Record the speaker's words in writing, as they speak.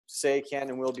say can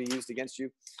and will be used against you.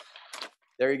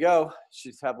 There you go.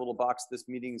 Should have a little box. This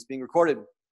meeting is being recorded.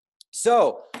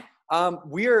 So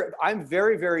I'm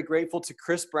very, very grateful to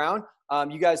Chris Brown.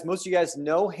 Most of you guys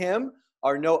know him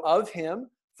or know of him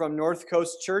from North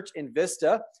Coast Church in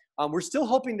Vista. We're still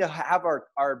hoping to have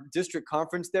our district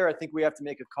conference there. I think we have to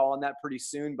make a call on that pretty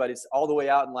soon, but it's all the way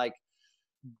out in like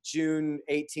June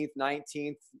 18th,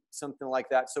 19th, something like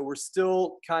that. So we're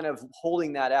still kind of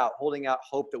holding out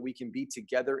hope that we can be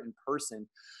together in person.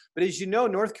 But as you know,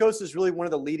 North Coast is really one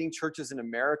of the leading churches in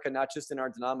America, not just in our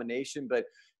denomination, but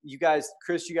you guys,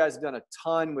 Chris, you guys have done a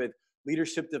ton with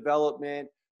leadership development,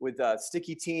 with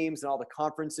sticky teams and all the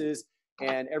conferences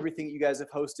and everything that you guys have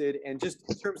hosted. And just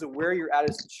in terms of where you're at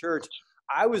as a church,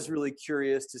 I was really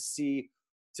curious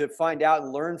to find out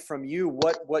and learn from you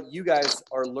what you guys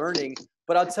are learning.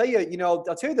 But I'll tell you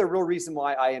the real reason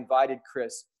why I invited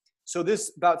Chris. So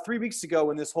this about 3 weeks ago,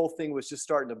 when this whole thing was just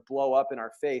starting to blow up in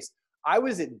our face, I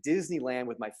was at Disneyland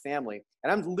with my family,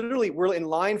 and we're in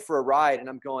line for a ride,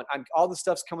 and all the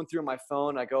stuff's coming through on my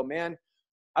phone. I go, man,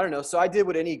 I don't know. So I did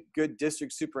what any good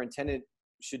district superintendent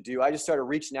should do. I just started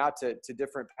reaching out to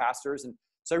different pastors. And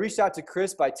so I reached out to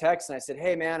Chris by text, and I said,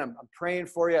 hey man, I'm praying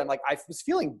for you. And like, I was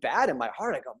feeling bad in my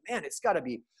heart. I go, man, it's gotta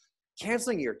be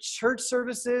canceling your church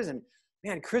services. And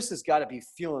man, Chris has gotta be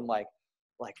feeling like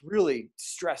really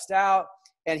stressed out.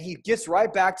 And he gets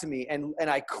right back to me. And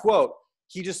I quote,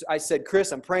 I said,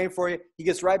 Chris, I'm praying for you. He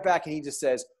gets right back and he just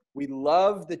says, we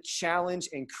love the challenge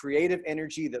and creative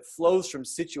energy that flows from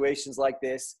situations like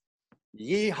this.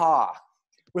 Yeehaw.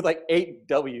 With like 8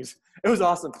 W's. It was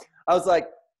awesome. I was like,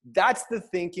 that's the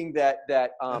thinking that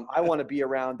I want to be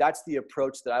around. That's the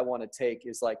approach that I want to take,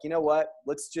 is like, you know what?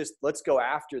 Let's go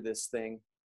after this thing.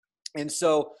 And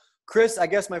so, Chris, I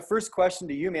guess my first question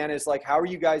to you, man, is like, how are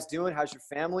you guys doing? How's your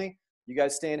family? You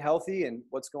guys staying healthy, and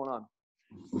what's going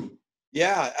on?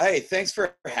 Yeah. Hey, thanks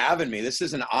for having me. This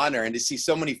is an honor, and to see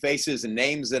so many faces and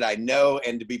names that I know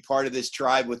and to be part of this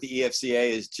tribe with the EFCA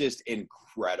is just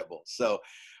incredible. So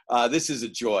this is a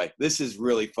joy. This is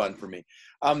really fun for me.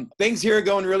 Things here are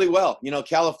going really well. You know,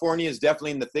 California is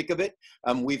definitely in the thick of it.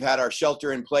 We've had our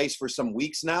shelter in place for some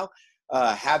weeks now.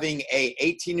 Having a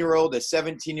 18-year-old, a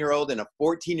 17-year-old, and a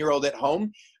 14-year-old at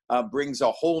home brings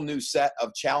a whole new set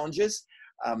of challenges.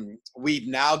 We've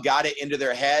now got it into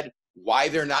their head why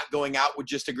they're not going out with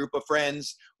just a group of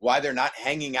friends, why they're not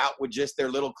hanging out with just their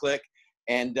little clique,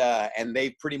 and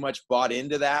they've pretty much bought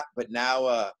into that. But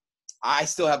now I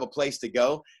still have a place to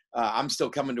go. I'm still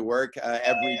coming to work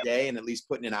every day and at least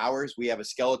putting in hours. We have a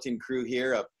skeleton crew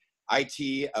here of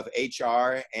IT, of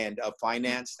HR, and of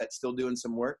finance that's still doing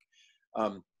some work.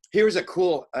 Here's a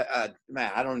cool,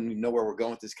 man, I don't even know where we're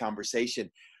going with this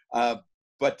conversation.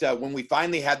 But when we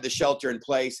finally had the shelter in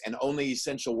place and only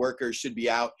essential workers should be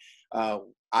out,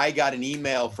 I got an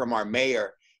email from our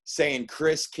mayor saying,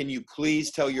 Chris, can you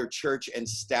please tell your church and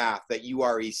staff that you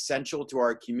are essential to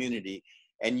our community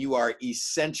and you are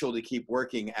essential to keep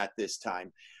working at this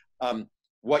time.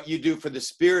 What you do for the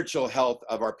spiritual health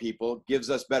of our people gives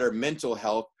us better mental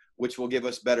health, which will give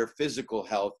us better physical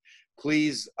health.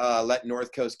 Please let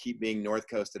North Coast keep being North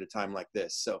Coast at a time like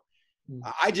this. So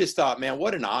I just thought, man,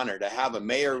 what an honor to have a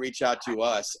mayor reach out to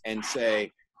us and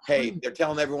say, hey, they're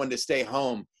telling everyone to stay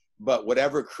home, but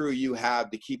whatever crew you have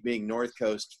to keep being North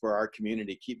Coast for our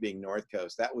community, keep being North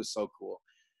Coast. That was so cool.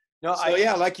 No,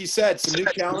 yeah, like you said, some new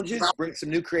challenges, bring some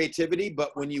new creativity,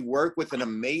 but when you work with an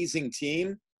amazing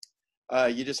team,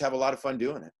 you just have a lot of fun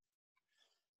doing it.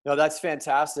 No, that's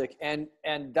fantastic. And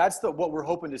that's what we're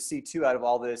hoping to see too out of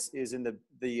all this is in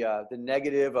the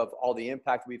negative of all the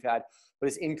impact we've had, but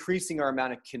it's increasing our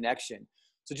amount of connection.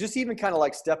 So just even kind of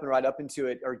like stepping right up into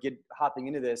it or hopping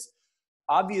into this,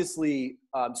 obviously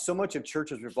so much of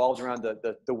churches revolves around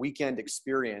the weekend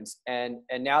experience. And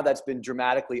now that's been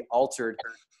dramatically altered.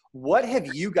 What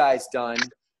have you guys done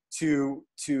to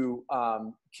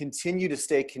continue to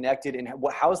stay connected, and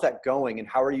how is that going, and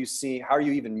how are you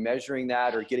even measuring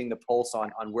that or getting the pulse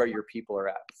on where your people are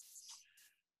at?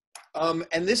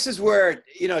 And this is where,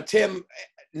 Tim,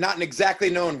 not exactly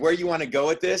knowing where you want to go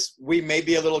with this, we may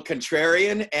be a little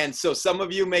contrarian. And so some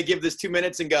of you may give this 2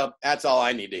 minutes and go, that's all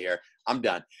I need to hear. I'm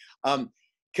done.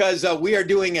 Because we are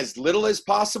doing as little as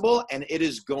possible and it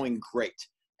is going great.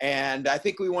 And I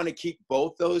think we want to keep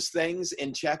both those things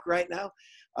in check right now.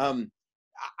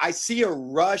 I see a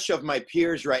rush of my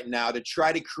peers right now to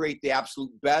try to create the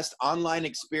absolute best online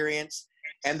experience.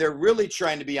 And they're really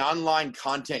trying to be online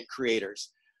content creators.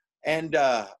 And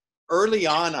early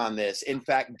on this, in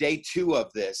fact, day 2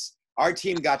 of this, our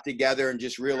team got together and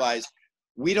just realized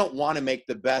we don't want to make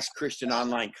the best Christian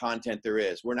online content there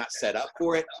is. We're not set up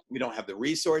for it. We don't have the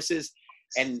resources.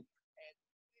 And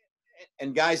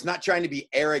and guys, not trying to be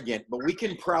arrogant, but we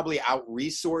can probably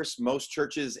out-resource most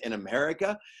churches in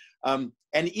America. And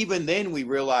even then we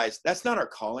realized that's not our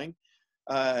calling.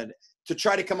 To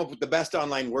try to come up with the best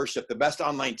online worship, the best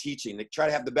online teaching, to try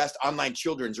to have the best online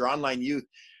children's or online youth.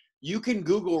 You can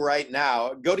Google right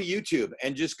now, go to YouTube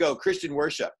and just go Christian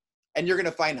worship. And you're going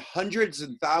to find hundreds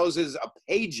and thousands of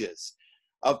pages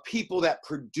of people that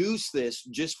produce this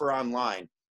just for online.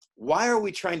 Why are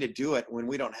we trying to do it when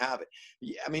we don't have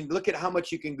it? I mean, look at how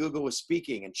much you can Google with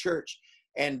speaking and church,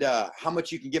 and how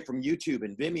much you can get from YouTube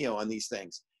and Vimeo on these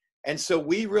things. And so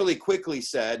we really quickly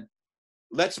said,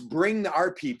 let's bring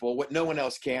our people what no one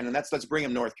else can, and let's bring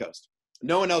them North Coast.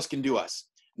 No one else can do us.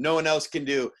 No one else can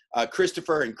do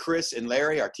Christopher and Chris and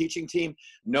Larry, our teaching team.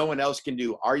 No one else can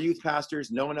do our youth pastors.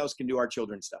 No one else can do our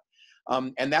children's stuff.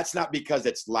 And that's not because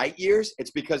it's light years.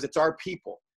 It's because it's our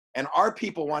people. And our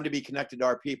people want to be connected to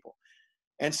our people.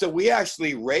 And so we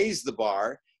actually raised the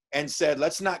bar and said,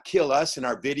 let's not kill us and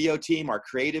our video team, our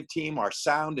creative team, our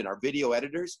sound and our video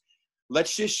editors.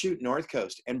 Let's just shoot North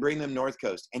Coast and bring them North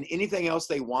Coast. And anything else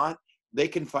they want, they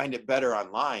can find it better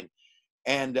online.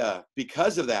 And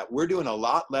because of that, we're doing a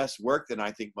lot less work than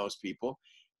I think most people.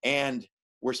 And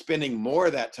we're spending more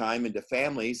of that time into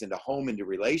families, into home, into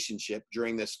relationship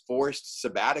during this forced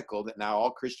sabbatical that now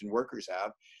all Christian workers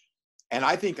have. And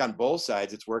I think on both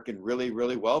sides, it's working really,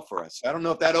 really well for us. I don't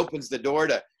know if that opens the door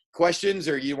to questions,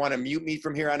 or you want to mute me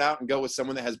from here on out and go with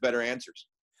someone that has better answers.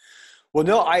 Well,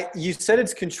 no, you said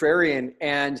it's contrarian.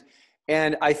 And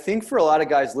I think for a lot of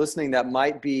guys listening, that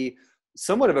might be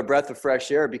somewhat of a breath of fresh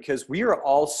air, because we are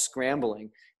all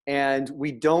scrambling and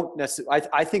we don't necessarily,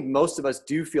 I think most of us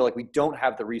do feel like we don't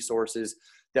have the resources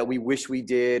that we wish we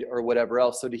did or whatever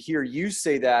else. So to hear you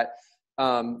say that,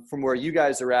 from where you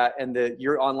guys are at and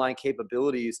your online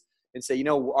capabilities, and say,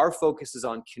 our focus is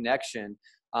on connection,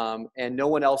 and no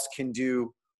one else can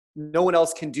do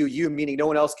you, meaning no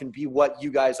one else can be what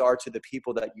you guys are to the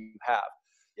people that you have.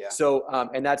 Yeah. So,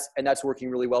 and that's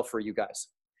working really well for you guys.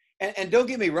 And don't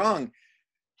get me wrong,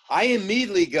 I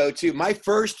immediately go to in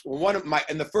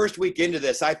the first week into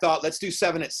this, I thought, let's do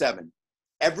 7 at 7.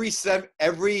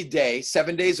 Every day,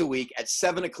 7 days a week at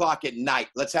 7 o'clock at night.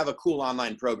 Let's have a cool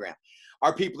online program.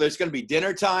 Our people, there's going to be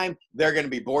dinner time. They're going to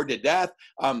be bored to death.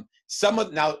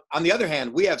 Now, on the other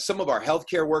hand, we have some of our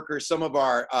healthcare workers, some of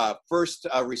our first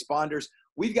responders.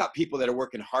 We've got people that are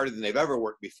working harder than they've ever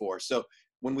worked before. So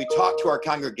when we talk to our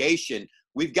congregation,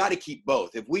 we've got to keep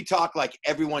both. If we talk like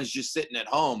everyone's just sitting at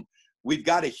home, we've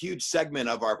got a huge segment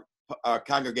of our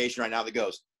congregation right now that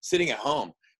goes, sitting at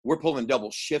home. We're pulling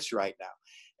double shifts right now.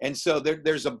 And so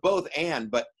there's a both and,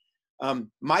 but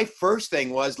my first thing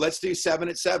was, let's do 7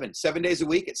 at 7, 7 days a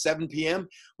week at 7 p.m.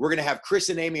 We're going to have Chris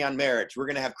and Amy on marriage. We're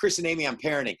going to have Chris and Amy on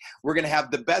parenting. We're going to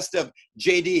have the best of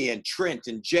JD and Trent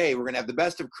and Jay. We're going to have the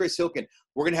best of Chris Hilkin.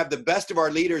 We're going to have the best of our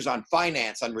leaders on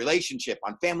finance, on relationship,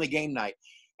 on family game night.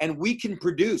 And we can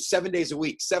produce 7 days a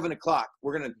week, 7 o'clock.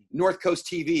 North Coast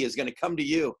TV is going to come to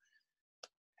you.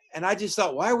 And I just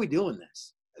thought, why are we doing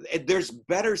this? There's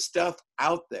better stuff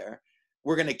out there.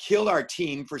 We're going to kill our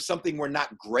team for something we're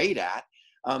not great at.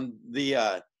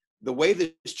 The way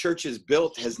this church is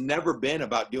built has never been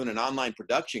about doing an online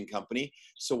production company.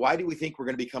 So why do we think we're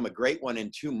going to become a great one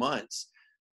in 2 months?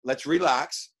 Let's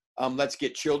relax. Let's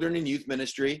get children and youth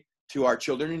ministry to our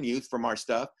children and youth from our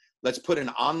stuff. Let's put an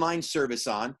online service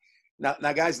on.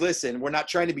 Now, guys, listen, we're not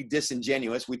trying to be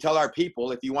disingenuous. We tell our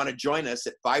people, if you want to join us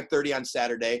at 5:30 on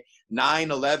Saturday, 9,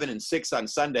 11, and 6 on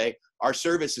Sunday, our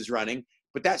service is running.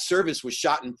 But that service was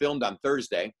shot and filmed on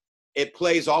Thursday. It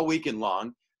plays all weekend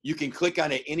long. You can click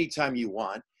on it anytime you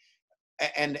want.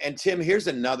 And Tim, here's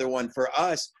another one for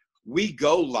us. We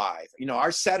go live.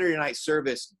 Our Saturday night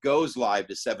service goes live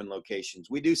to 7 locations.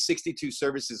 We do 62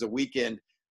 services a weekend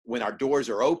when our doors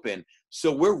are open.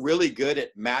 So we're really good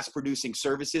at mass producing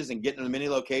services and getting them many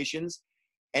locations.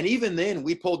 And even then,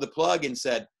 we pulled the plug and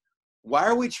said, why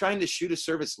are we trying to shoot a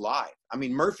service live? I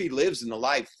mean, Murphy lives in the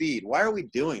live feed. Why are we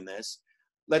doing this?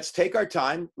 Let's take our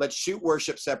time. Let's shoot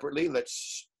worship separately.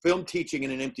 Let's film teaching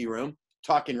in an empty room,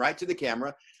 talking right to the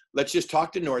camera. Let's just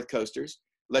talk to North Coasters.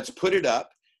 Let's put it up.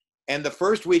 And the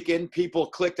first weekend, people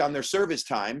clicked on their service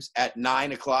times at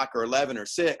 9 o'clock or 11 or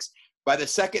 6. By the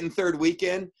second and third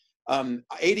weekend,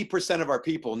 80% of our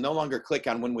people no longer click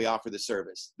on when we offer the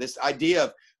service. This idea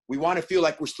of we want to feel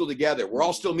like we're still together. We're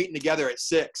all still meeting together at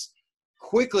 6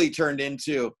 quickly turned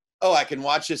into, oh, I can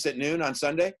watch this at noon on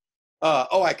Sunday.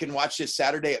 I can watch this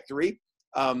Saturday at 3.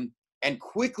 And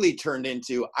quickly turned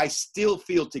into, I still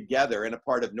feel together and a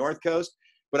part of North Coast,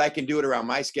 but I can do it around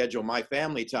my schedule, my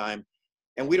family time.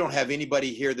 And we don't have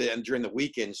anybody here during the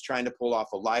weekends trying to pull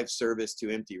off a live service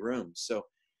to empty rooms. So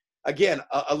again,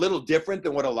 a little different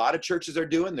than what a lot of churches are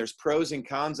doing. There's pros and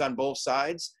cons on both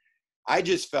sides. I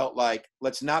just felt like,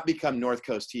 let's not become North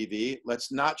Coast TV.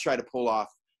 Let's not try to pull off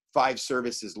 5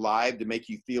 services live to make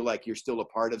you feel like you're still a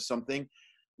part of something,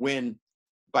 when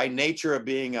by nature of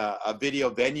being a video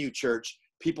venue church,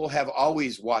 people have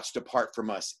always watched apart from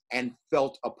us and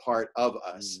felt a part of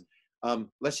us.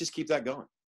 Let's just keep that going.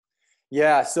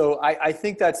 Yeah. So I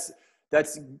think that's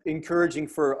encouraging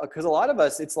because a lot of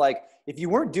us, it's like, if you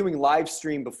weren't doing live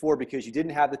stream before because you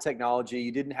didn't have the technology,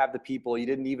 you didn't have the people,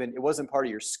 it wasn't part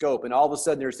of your scope. And all of a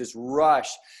sudden there's this rush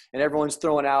and everyone's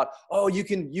throwing out, oh, you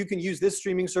can use this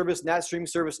streaming service and that streaming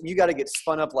service, and you got to get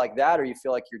spun up like that or you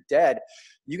feel like you're dead.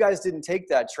 You guys didn't take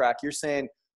that track. You're saying,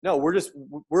 no,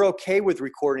 we're okay with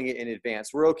recording it in advance.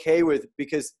 We're okay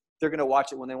because they're going to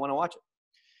watch it when they want to watch it.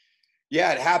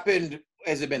 Yeah, it happened.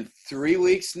 Has it been 3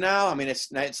 weeks now? I mean,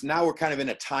 it's now we're kind of in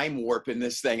a time warp in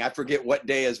this thing. I forget what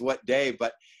day is what day,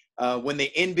 but when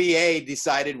the NBA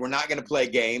decided we're not going to play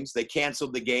games, they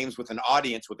canceled the games with an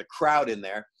audience, with a crowd in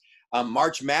there.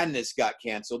 March Madness got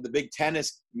canceled. The big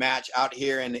tennis match out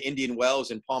here in Indian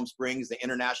Wells in Palm Springs, the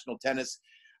international tennis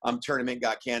tournament,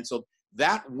 got canceled.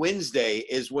 That Wednesday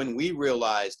is when we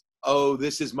realized, oh,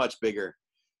 this is much bigger.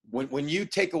 When you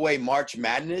take away March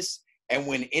Madness, and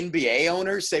when NBA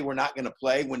owners say we're not going to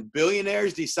play, when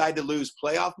billionaires decide to lose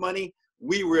playoff money,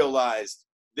 we realized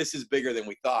this is bigger than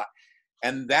we thought.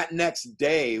 And that next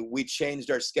day, we changed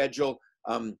our schedule.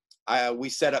 We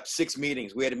set up 6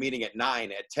 meetings. We had a meeting at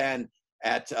 9, at 10,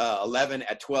 at 11,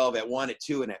 at 12, at 1, at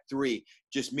 2, and at 3,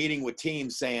 just meeting with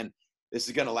teams saying, this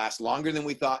is going to last longer than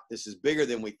we thought. This is bigger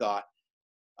than we thought.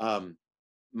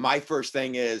 My first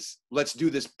thing is, let's do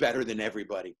this better than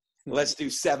everybody. Let's do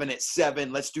 7 at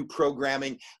 7. Let's do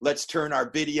programming. Let's turn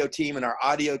our video team and our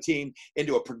audio team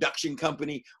into a production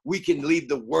company. We can lead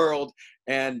the world.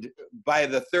 And by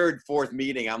the 3rd, 4th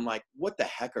meeting, I'm like, what the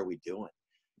heck are we doing?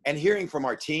 And hearing from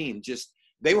our team,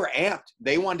 they were amped.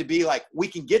 They wanted to be like, we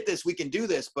can get this, we can do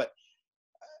this. But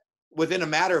within a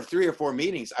matter of 3 or 4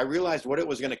 meetings, I realized what it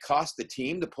was going to cost the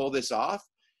team to pull this off.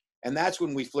 And that's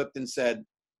when we flipped and said,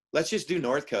 let's just do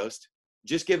North Coast.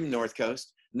 Just give them North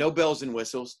Coast. No bells and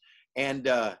whistles. And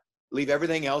leave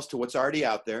everything else to what's already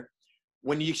out there.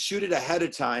 When you shoot it ahead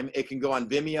of time, it can go on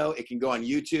Vimeo, it can go on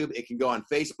YouTube, it can go on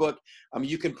Facebook.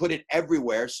 You can put it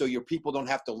everywhere so your people don't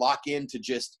have to lock into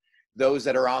just those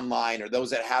that are online or those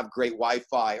that have great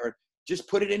Wi-Fi, or just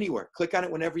put it anywhere. Click on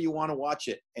it whenever you want to watch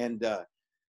it. And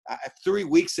 3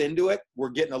 weeks into it, we're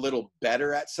getting a little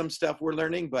better at some stuff we're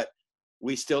learning, but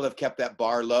we still have kept that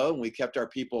bar low, and we kept our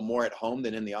people more at home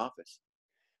than in the office.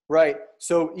 Right.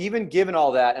 So even given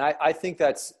all that, and I think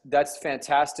that's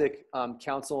fantastic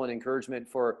counsel and encouragement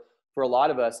for a lot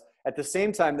of us. At the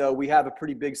same time, though, we have a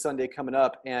pretty big Sunday coming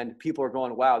up, and people are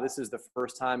going, wow, this is the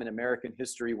first time in American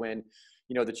history when,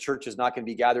 the church is not going to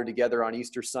be gathered together on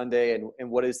Easter Sunday. And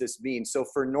what does this mean? So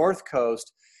for North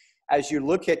Coast, as you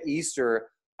look at Easter,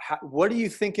 what are you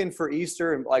thinking for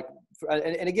Easter?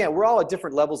 And again, we're all at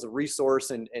different levels of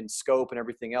resource and scope and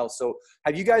everything else. So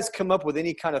have you guys come up with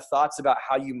any kind of thoughts about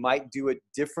how you might do it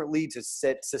differently to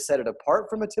set it apart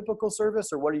from a typical service?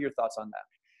 Or what are your thoughts on that?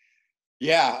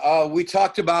 Yeah, we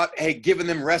talked about, giving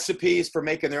them recipes for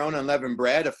making their own unleavened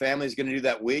bread. A family's going to do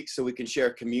that week so we can share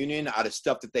communion out of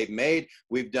stuff that they've made.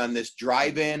 We've done this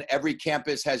drive-in. Every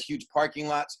campus has huge parking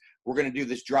lots. We're going to do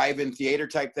this drive-in theater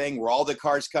type thing where all the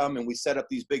cars come and we set up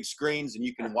these big screens and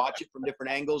you can watch it from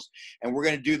different angles. And we're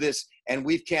going to do this. And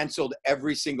we've canceled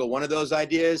every single one of those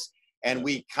ideas. And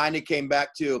we kind of came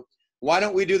back to, why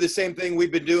don't we do the same thing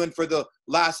we've been doing for the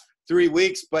last 3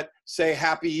 weeks, but say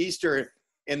Happy Easter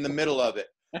in the middle of it.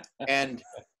 And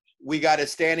we got a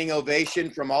standing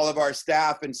ovation from all of our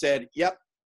staff and said, yep,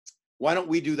 why don't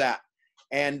we do that?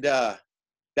 And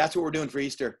that's what we're doing for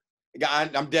Easter.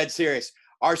 I'm dead serious.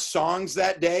 Our songs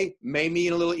that day may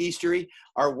mean a little Eastery.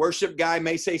 Our worship guy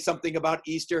may say something about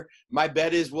Easter. My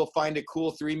bet is we'll find a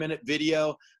cool 3-minute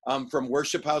video from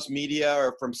Worship House Media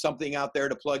or from something out there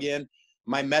to plug in.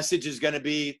 My message is going to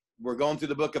be, we're going through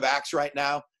the book of Acts right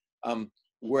now.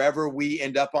 Wherever we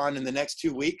end up on in the next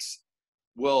 2 weeks,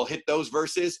 we'll hit those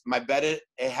verses. My bet it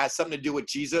has something to do with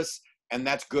Jesus, and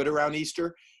that's good around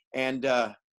Easter. And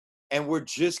we're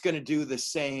just going to do the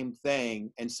same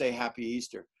thing and say Happy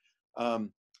Easter.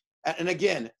 And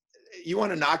again, you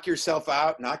want to knock yourself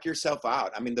out.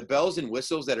 I mean, the bells and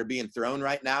whistles that are being thrown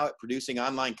right now at producing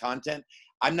online content,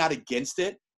 I'm not against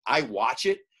it. I watch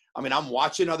it. I mean, I'm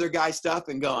watching other guys' stuff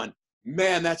and going,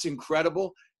 man, that's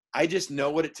incredible. I just know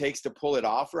what it takes to pull it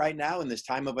off right now in this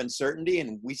time of uncertainty.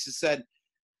 And we just said,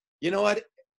 you know what?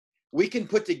 We can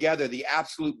put together the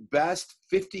absolute best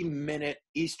 50-minute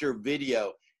Easter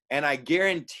video And I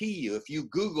guarantee you, if you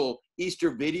Google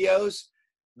Easter videos,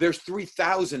 there's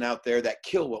 3,000 out there that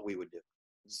kill what we would do.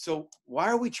 So why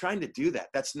are we trying to do that?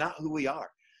 That's not who we are.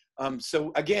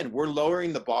 So again, we're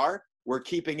lowering the bar. We're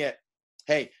keeping it,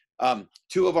 hey,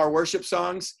 2 of our worship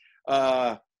songs,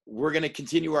 we're going to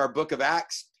continue our book of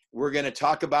Acts. We're going to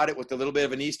talk about it with a little bit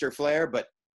of an Easter flair, but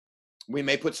we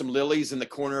may put some lilies in the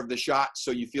corner of the shot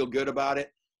so you feel good about it,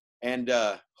 and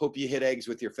hope you hit eggs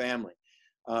with your family.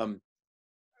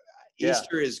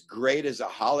 Easter is great as a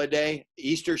holiday.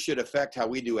 Easter should affect how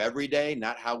we do every day,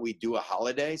 not how we do a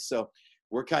holiday. So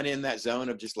we're kind of in that zone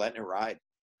of just letting it ride.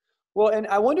 Well, and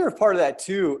I wonder if part of that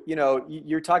too, you know,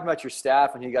 you're talking about your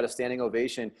staff and you got a standing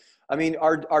ovation. I mean,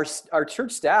 our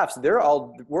church staffs,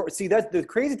 see, that's the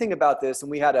crazy thing about this.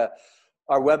 And we had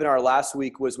our webinar last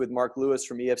week was with Mark Lewis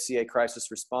from EFCA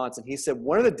Crisis Response. And he said,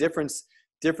 one of the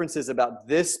differences about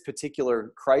this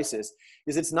particular crisis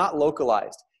is it's not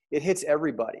localized. It hits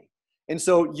everybody. And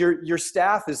so your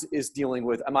staff is dealing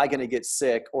with, am I going to get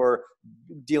sick, or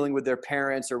dealing with their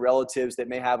parents or relatives that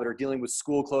may have it, or dealing with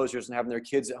school closures and having their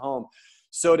kids at home.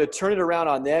 So to turn it around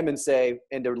on them and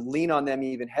to lean on them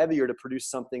even heavier to produce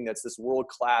something that's this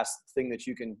world-class thing that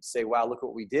you can say, wow, look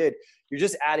what we did. You're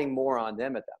just adding more on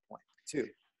them at that point too.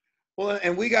 Well,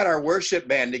 and we got our worship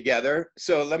band together.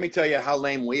 So let me tell you how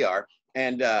lame we are.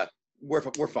 And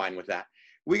we're fine with that.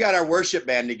 We got our worship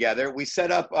band together. We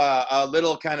set up a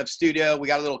little kind of studio. We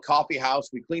got a little coffee house.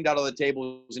 We cleaned out all the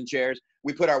tables and chairs.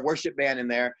 We put our worship band in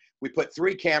there. We put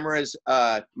 3 cameras,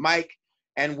 mic,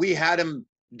 and we had them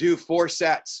do 4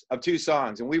 sets of 2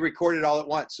 songs. And we recorded all at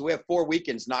once. So we have 4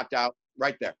 weekends knocked out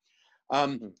right there.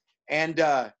 And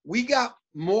we got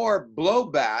more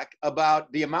blowback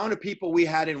about the amount of people we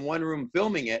had in one room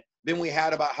filming it than we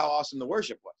had about how awesome the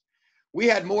worship was. We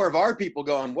had more of our people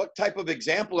going, what type of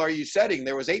example are you setting?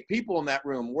 There was 8 people in that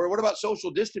room. What about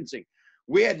social distancing?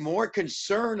 We had more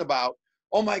concern about,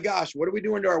 oh my gosh, what are we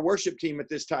doing to our worship team at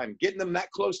this time? Getting them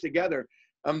that close together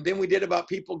than we did about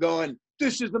people going,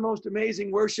 this is the most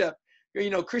amazing worship, you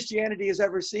know, Christianity has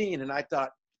ever seen. And I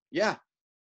thought, yeah,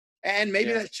 and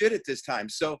maybe that should at this time.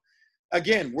 So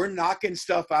again, we're knocking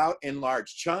stuff out in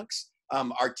large chunks.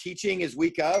 Our teaching is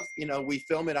week of, you know, we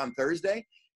film it on Thursday.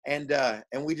 And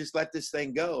we just let this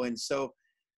thing go. And so,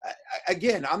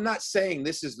 again, I'm not saying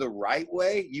this is the right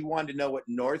way. You want to know what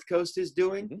North Coast is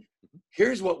doing? Mm-hmm.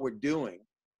 Here's what we're doing.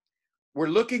 We're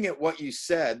looking at what you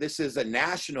said. This is a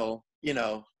national, you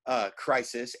know,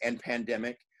 crisis and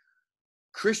pandemic.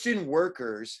 Christian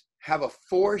workers have a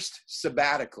forced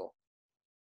sabbatical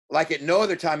like at no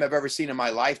other time I've ever seen in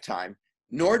my lifetime,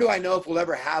 nor do I know if we'll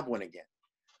ever have one again.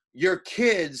 Your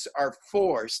kids are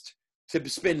forced to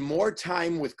spend more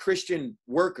time with Christian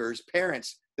workers,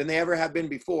 parents, than they ever have been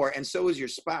before, and so is your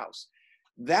spouse.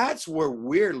 That's where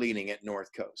we're leaning at North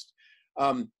Coast.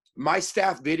 My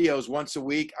staff videos once a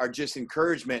week are just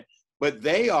encouragement, but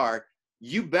they are,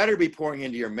 you better be pouring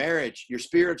into your marriage, your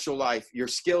spiritual life, your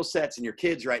skill sets, and your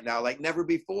kids right now like never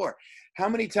before. How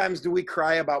many times do we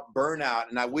cry about burnout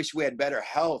and I wish we had better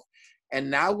health? And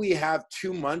now we have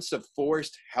 2 months of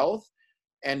forced health,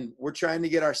 and we're trying to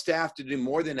get our staff to do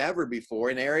more than ever before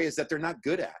in areas that they're not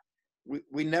good at.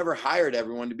 We never hired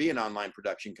everyone to be an online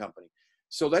production company.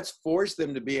 So let's force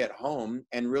them to be at home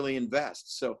and really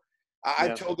invest. So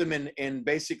I've told them in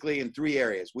basically in 3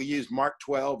 areas. We use Mark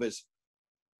 12 as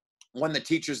one that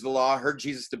teaches the law, heard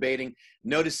Jesus debating,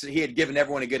 noticed that he had given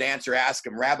everyone a good answer, asked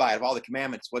him, Rabbi, of all the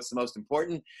commandments, what's the most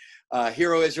important?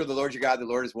 Hear, O Israel, the Lord your God, the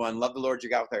Lord is one. Love the Lord your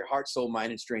God with your heart, soul,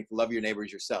 mind, and strength. Love your neighbor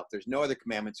as yourself. There's no other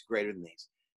commandments greater than these.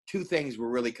 2 things will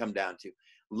really come down to: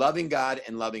 loving God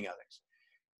and loving others.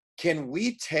 Can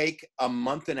we take a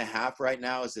month and a half right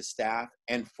now as a staff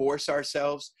and force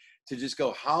ourselves to just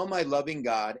go, how am I loving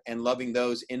God and loving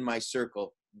those in my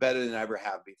circle better than I ever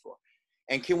have before?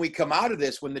 And can we come out of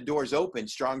this when the doors open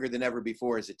stronger than ever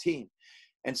before as a team?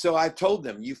 And so I've told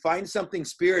them, you find something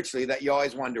spiritually that you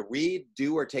always wanted to read,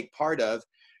 do, or take part of,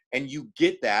 and you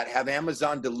get that, have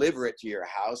Amazon deliver it to your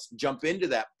house, jump into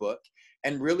that book,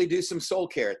 and really do some soul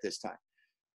care at this time.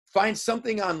 Find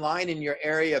something online in your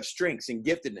area of strengths and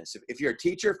giftedness. If you're a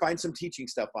teacher, find some teaching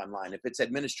stuff online. If it's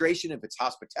administration, if it's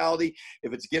hospitality,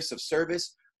 if it's gifts of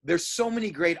service, there's so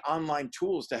many great online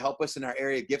tools to help us in our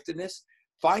area of giftedness.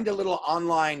 Find a little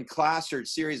online class or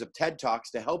series of TED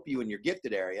Talks to help you in your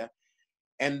gifted area.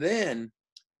 And then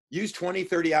use 20,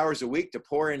 30 hours a week to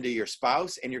pour into your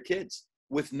spouse and your kids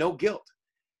with no guilt.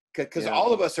 Because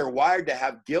all of us are wired to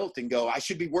have guilt and go, I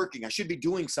should be working. I should be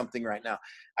doing something right now.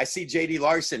 I see JD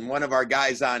Larson, one of our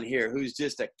guys on here, who's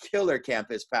just a killer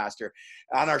campus pastor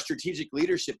on our strategic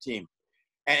leadership team.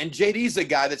 And JD's a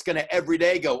guy that's going to every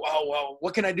day go, oh, well,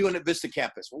 what can I do in at Vista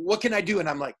campus? What can I do? And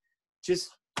I'm like,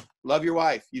 just love your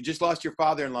wife. You just lost your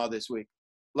father-in-law this week.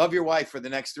 Love your wife for the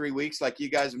next 3 weeks like you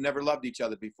guys have never loved each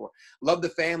other before. Love the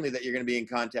family that you're going to be in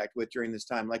contact with during this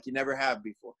time like you never have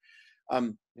before.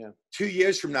 2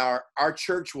 years from now, our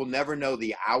church will never know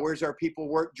the hours our people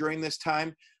work during this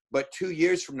time. But 2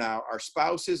 years from now, our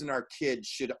spouses and our kids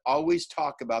should always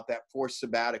talk about that forced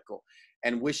sabbatical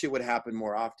and wish it would happen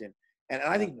more often. And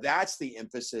I think that's the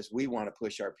emphasis we want to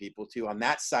push our people to on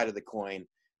that side of the coin,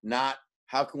 not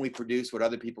how can we produce what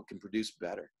other people can produce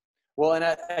better. Well,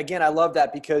 and again, I love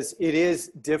that because it is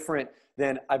different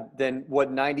than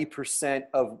what 90%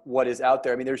 of what is out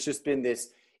there. I mean, there's just been this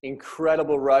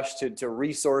incredible rush to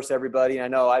resource everybody. And I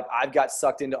know I've got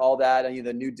sucked into all that. And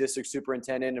the new district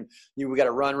superintendent, and we got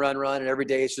to run. And every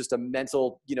day it's just a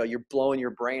mental, you're blowing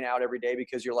your brain out every day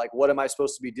because you're like, what am I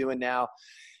supposed to be doing now?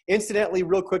 Incidentally,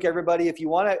 real quick, everybody, if you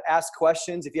want to ask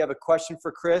questions, if you have a question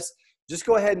for Chris, just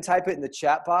go ahead and type it in the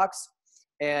chat box.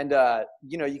 And,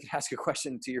 you can ask a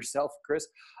question to yourself, Chris,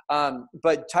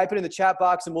 but type it in the chat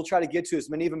box and we'll try to get to as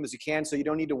many of them as you can. So you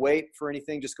don't need to wait for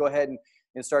anything. Just go ahead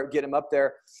and start getting them up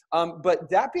there. But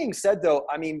that being said, though,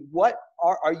 I mean, what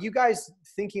are you guys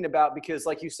thinking about? Because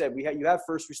like you said, you have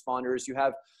first responders, you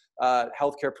have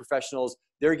healthcare professionals.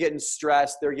 They're getting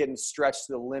stressed. They're getting stretched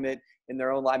to the limit in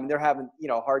their own life. I mean, they're having,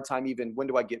 a hard time even when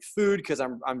do I get food because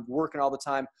I'm working all the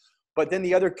time. But then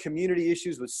the other community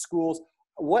issues with schools.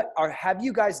 Have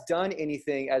you guys done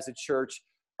anything as a church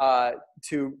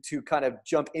to kind of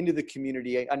jump into the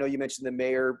community? I know you mentioned the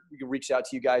mayor reached out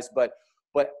to you guys, but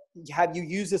have you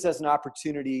used this as an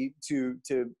opportunity to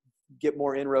get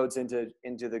more inroads into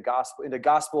the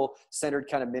gospel centered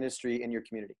kind of ministry in your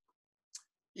community?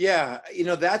 Yeah,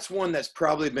 that's one that's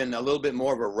probably been a little bit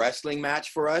more of a wrestling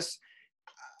match for us.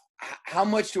 How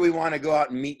much do we want to go out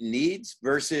and meet needs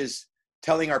versus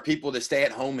telling our people to stay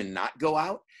at home and not go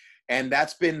out? And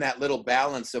that's been that little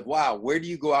balance of, wow, where do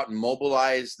you go out and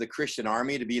mobilize the Christian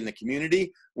army to be in the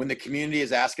community when the community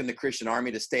is asking the Christian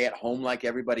army to stay at home like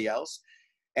everybody else?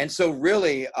 And so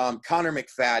really, Connor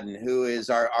McFadden, who is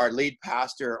our lead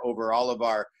pastor over all of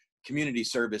our community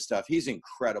service stuff, he's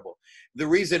incredible. The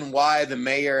reason why the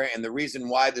mayor and the reason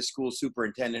why the school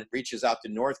superintendent reaches out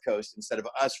to North Coast instead of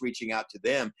us reaching out to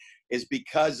them is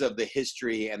because of the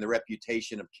history and the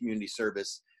reputation of community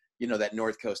service, that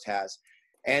North Coast has.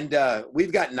 And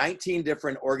we've got 19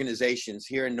 different organizations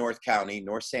here in North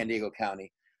San Diego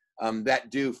County, that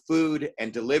do food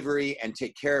and delivery and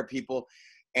take care of people.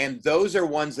 And those are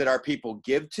ones that our people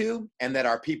give to and that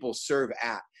our people serve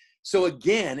at. So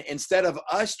again, instead of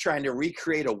us trying to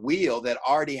recreate a wheel that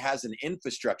already has an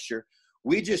infrastructure,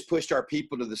 we just pushed our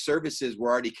people to the services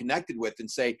we're already connected with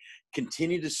and say,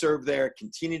 continue to serve there,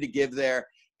 continue to give there.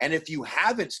 And if you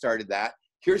haven't started that,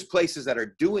 here's places that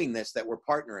are doing this that we're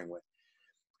partnering with.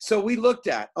 So we looked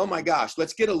at, oh my gosh,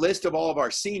 let's get a list of all of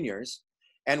our seniors.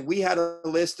 And we had a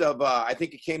list of, I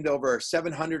think it came to over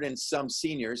 700 and some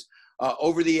seniors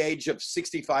over the age of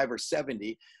 65 or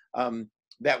 70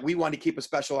 that we want to keep a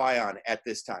special eye on at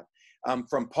this time.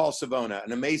 From Paul Savona,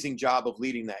 an amazing job of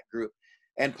leading that group.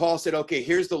 And Paul said, okay,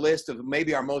 here's the list of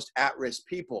maybe our most at-risk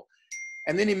people.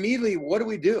 And then immediately, what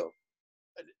do?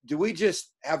 Do we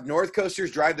just have North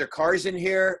Coasters drive their cars in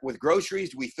here with groceries?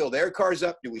 Do we fill their cars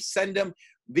up? Do we send them?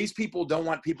 These people don't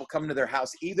want people coming to their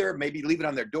house either, maybe leave it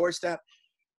on their doorstep.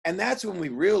 And that's when we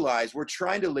realize we're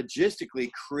trying to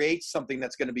logistically create something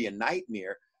that's going to be a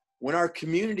nightmare. When our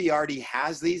community already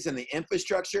has these in the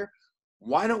infrastructure,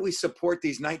 why don't we support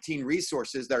these 19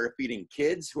 resources that are feeding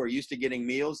kids who are used to getting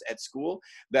meals at school,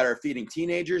 that are feeding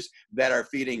teenagers, that are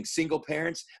feeding single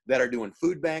parents, that are doing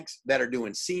food banks, that are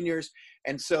doing seniors.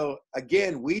 And so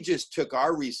again, we just took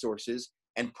our resources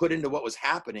and put into what was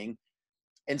happening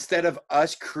instead of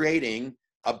us creating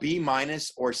a B-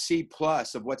 or C+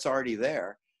 of what's already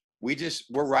there.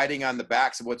 We're riding on the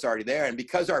backs of what's already there. And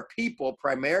because our people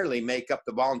primarily make up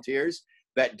the volunteers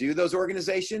that do those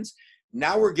organizations,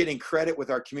 now we're getting credit with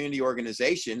our community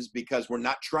organizations because we're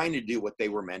not trying to do what they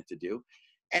were meant to do.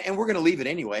 And we're going to leave it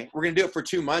anyway. We're going to do it for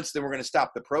 2 months, then we're going to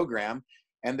stop the program.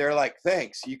 And they're like,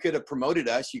 thanks, you could have promoted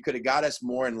us. You could have got us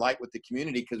more in light with the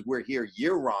community because we're here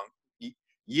year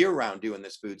round doing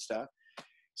this food stuff.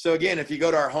 So again, if you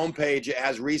go to our homepage, it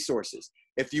has resources.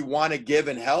 If you want to give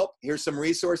and help, here's some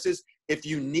resources. If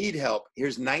you need help,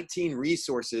 here's 19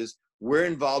 resources we're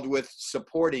involved with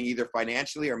supporting either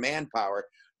financially or manpower.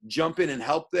 Jump in and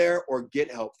help there or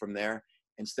get help from there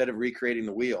instead of recreating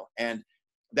the wheel. And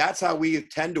that's how we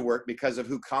tend to work because of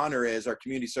who Connor is, our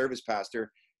community service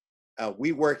pastor.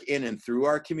 We work in and through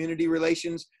our community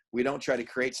relations. We don't try to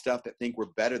create stuff that think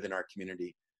we're better than our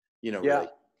community, Yeah. Really.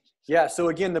 Yeah. So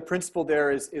again, the principle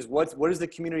there is what is the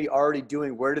community already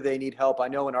doing? Where do they need help? I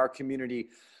know in our community,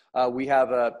 we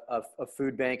have a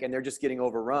food bank, and they're just getting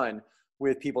overrun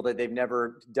with people that they've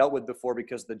never dealt with before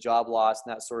because of the job loss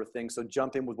and that sort of thing. So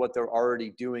jump in with what they're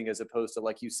already doing, as opposed to,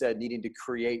 like you said, needing to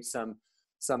create some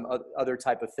other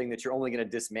type of thing that you're only going to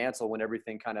dismantle when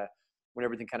everything kind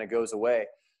of goes away.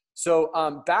 So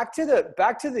back to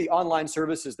the online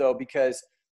services though, because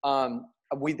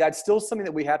that's still something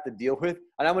that we have to deal with.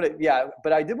 And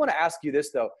but I did want to ask you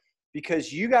this though,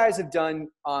 because you guys have done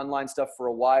online stuff for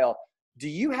a while. Do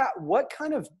you have, what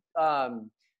kind of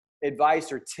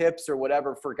advice or tips or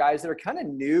whatever for guys that are kind of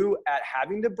new at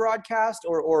having to broadcast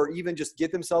or even just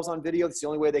get themselves on video? That's the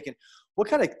only way they can. What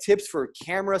kind of tips for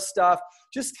camera stuff,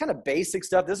 just kind of basic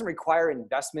stuff? It doesn't require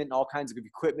investment in all kinds of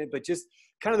equipment, but just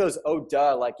kind of those, oh,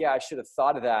 duh, like, yeah, I should have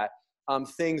thought of that.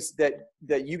 Things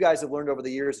that you guys have learned over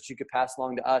the years that you could pass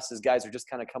along to us as guys are just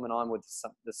kind of coming on with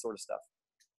this sort of stuff.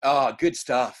 Oh, good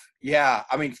stuff. Yeah.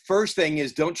 I mean, first thing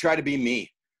is, don't try to be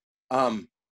me.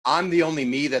 I'm the only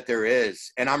me that there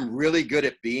is, and I'm really good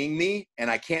at being me, and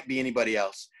I can't be anybody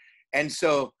else. And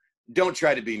so don't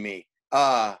try to be me.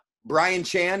 Brian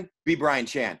Chan, be Brian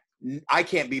Chan. I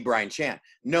can't be Brian Chan.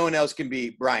 No one else can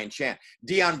be Brian Chan.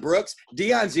 Dion Brooks,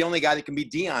 Dion's the only guy that can be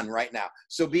Dion right now.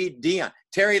 So be Dion.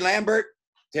 Terry Lambert,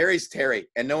 Terry's Terry,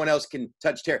 and no one else can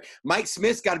touch Terry. Mike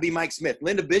Smith's got to be Mike Smith.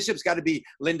 Linda Bishop's got to be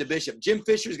Linda Bishop. Jim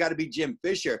Fisher's got to be Jim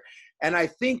Fisher. And I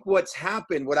think what's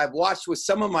happened, what I've watched with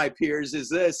some of my peers is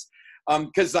this,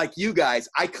 because like you guys,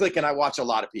 I click and I watch a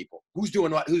lot of people. Who's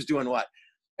doing what?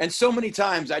 And so many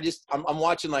times I'm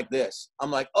watching like this.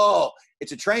 I'm like, oh,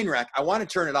 it's a train wreck. I want to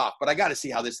turn it off, but I got to see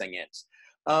how this thing ends.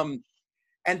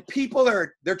 And people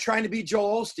they're trying to be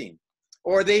Joel Osteen,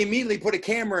 or they immediately put a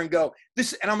camera and go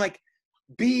this. And I'm like,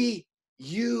 be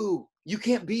you. You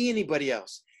can't be anybody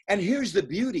else. And here's the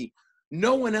beauty.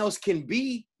 No one else can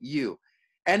be you.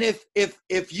 And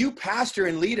if you pastor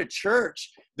and lead a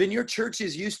church, then your church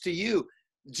is used to you.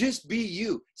 Just be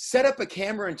you. Set up a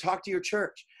camera and talk to your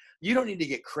church. You don't need to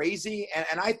get crazy.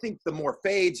 And I think the more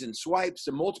fades and swipes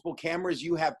and multiple cameras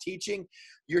you have teaching,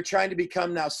 you're trying to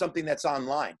become now something that's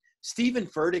online. Stephen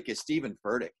Furtick is Stephen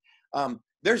Furtick.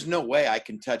 There's no way I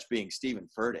can touch being Stephen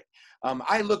Furtick.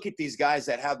 I look at these guys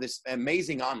that have this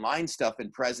amazing online stuff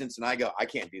and presence, and I go, I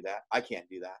can't do that. I can't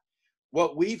do that.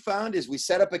 What we found is we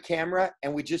set up a camera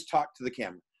and we just talk to the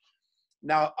camera.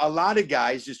 Now, a lot of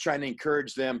guys, just trying to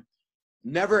encourage them,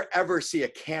 never ever see a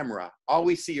camera.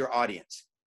 Always see your audience.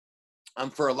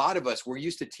 For a lot of us, we're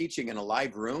used to teaching in a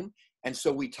live room, and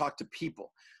so we talk to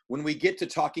people. When we get to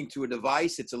talking to a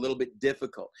device, it's a little bit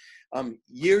difficult.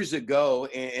 Years ago,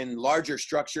 in larger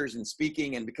structures and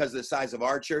speaking, and because of the size of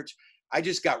our church, I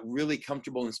just got really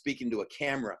comfortable in speaking to a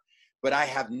camera. But I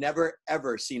have never,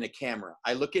 ever seen a camera.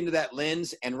 I look into that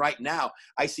lens, and right now,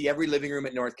 I see every living room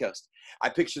at North Coast. I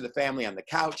picture the family on the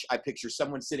couch. I picture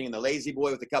someone sitting in the lazy boy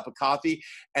with a cup of coffee,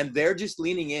 and they're just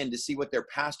leaning in to see what their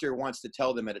pastor wants to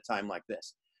tell them at a time like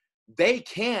this. They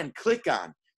can click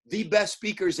on the best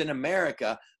speakers in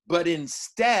America, but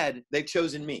instead, they've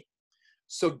chosen me.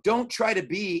 So don't try to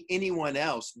be anyone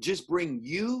else. Just bring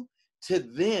you to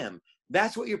them.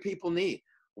 That's what your people need.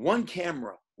 One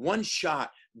camera, one shot.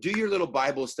 Do your little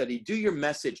Bible study, do your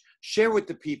message, share with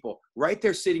the people right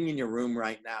there sitting in your room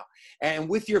right now and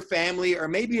with your family, or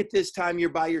maybe at this time you're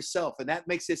by yourself, and that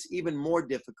makes this even more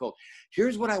difficult.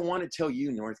 Here's what I want to tell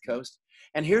you, North Coast,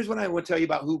 and here's what I want to tell you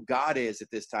about who God is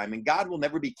at this time. And God will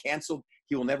never be canceled.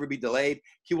 He will never be delayed.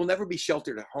 He will never be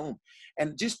sheltered at home.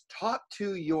 And just talk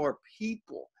to your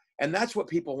people. And that's what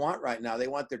people want right now. They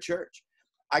want their church.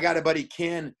 I got a buddy,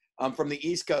 Ken, from the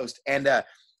East Coast, and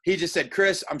he just said,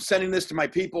 Chris, I'm sending this to my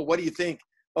people. What do you think?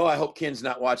 Oh, I hope Ken's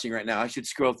not watching right now. I should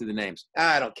scroll through the names.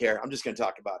 I don't care. I'm just going to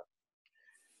talk about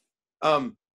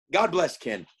it. God bless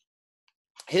Ken.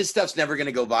 His stuff's never going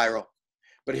to go viral.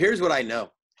 But here's what I know.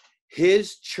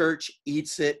 His church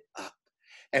eats it up.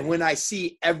 And when I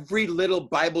see every little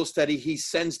Bible study he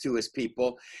sends to his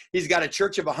people, he's got a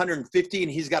church of 150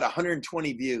 and he's got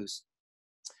 120 views.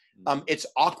 It's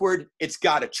awkward. It's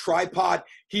got a tripod.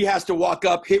 He has to walk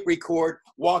up, hit record,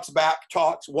 walks back,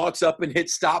 talks, walks up and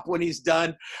hits stop when he's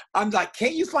done. I'm like,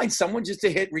 can't you find someone just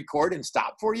to hit record and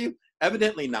stop for you?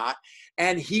 Evidently not.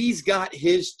 And he's got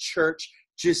his church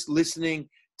just listening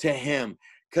to him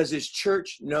because his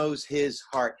church knows his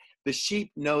heart. The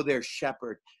sheep know their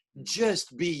shepherd.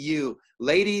 Just be you.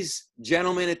 Ladies,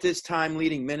 gentlemen, at this time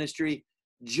leading ministry,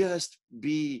 just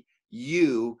be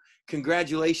you.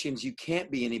 Congratulations, you can't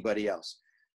be anybody else.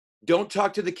 Don't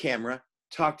talk to the camera,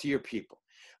 talk to your people.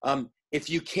 If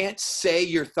you can't say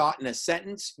your thought in a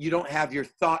sentence, you don't have your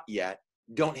thought yet,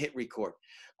 don't hit record.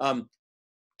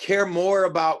 care more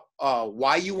about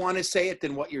why you want to say it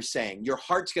than what you're saying. Your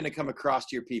heart's going to come across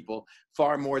to your people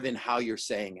far more than how you're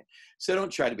saying it. So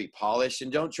don't try to be polished,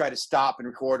 and don't try to stop and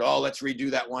record, oh, let's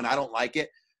redo that one, I don't like it.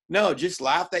 No, just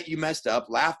laugh that you messed up,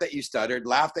 laugh that you stuttered,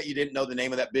 laugh that you didn't know the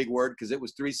name of that big word because it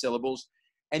was 3 syllables,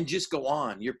 and just go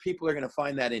on. Your people are going to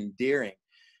find that endearing.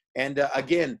 And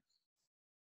again,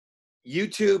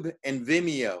 YouTube and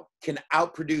Vimeo can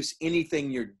outproduce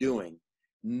anything you're doing.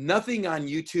 Nothing on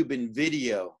YouTube and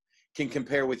video can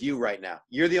compare with you right now.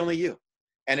 You're the only you.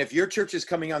 And if your church is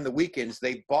coming on the weekends,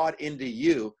 they bought into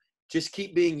you. Just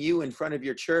keep being you in front of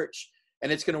your church,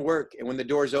 and it's going to work. And when the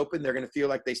doors open, they're going to feel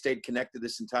like they stayed connected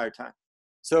this entire time.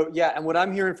 So yeah, and what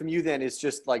I'm hearing from you then is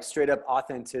just like straight up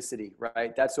authenticity,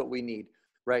 right? That's what we need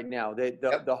right now.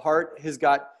 The heart has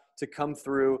got to come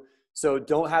through. So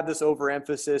don't have this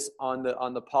overemphasis on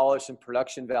the polish and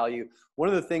production value. One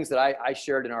of the things that I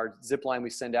shared in our zip line we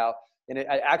send out, and it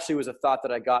actually was a thought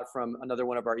that I got from another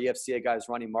one of our EFCA guys,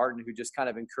 Ronnie Martin, who just kind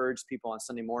of encouraged people on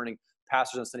Sunday morning,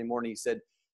 pastors on Sunday morning. He said,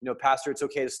 you know, Pastor, it's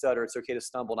okay to stutter. It's okay to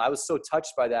stumble. And I was so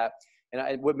touched by that.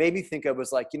 And what made me think of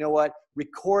was like, you know what,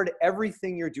 record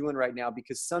everything you're doing right now,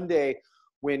 because someday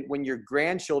when your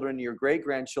grandchildren, your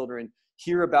great-grandchildren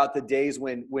hear about the days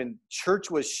when church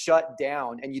was shut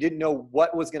down and you didn't know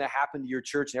what was going to happen to your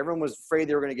church, and everyone was afraid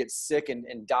they were going to get sick and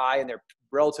die, and their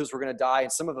relatives were going to die,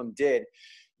 and some of them did.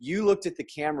 You looked at the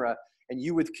camera, and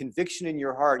you, with conviction in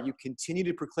your heart, you continue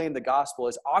to proclaim the gospel,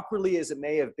 as awkwardly as it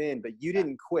may have been, but you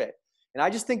didn't quit. And I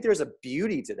just think there's a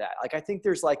beauty to that. Like, I think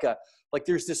there's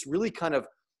there's this really kind of,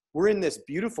 we're in this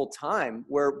beautiful time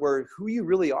where who you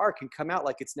really are can come out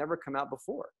like it's never come out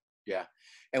before. Yeah.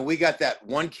 And we got that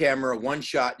one camera, one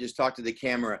shot, just talk to the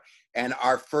camera. And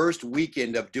our first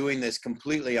weekend of doing this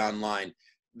completely online,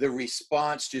 the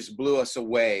response just blew us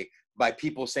away by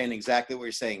people saying exactly what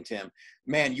you're saying, Tim.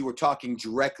 Man, you were talking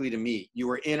directly to me. You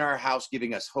were in our house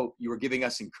giving us hope. You were giving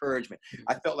us encouragement.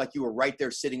 I felt like you were right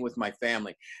there sitting with my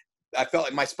family. I felt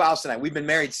like my spouse and I, we've been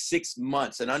married 6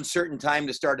 months, an uncertain time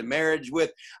to start a marriage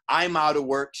with. I'm out of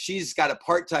work. She's got a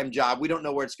part-time job. We don't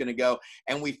know where it's going to go.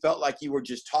 And we felt like you were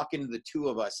just talking to the two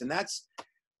of us. And that's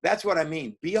what I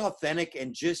mean. Be authentic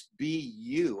and just be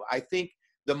you. I think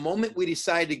the moment we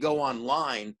decided to go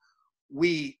online,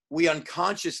 we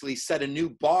unconsciously set a new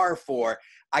bar for,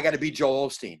 I got to be Joel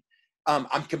Osteen.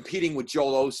 I'm competing with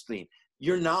Joel Osteen.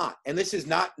 You're not. And this is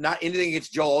not anything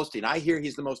against Joel Osteen. I hear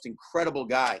he's the most incredible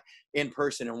guy in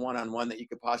person and one-on-one that you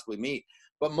could possibly meet.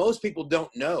 But most people don't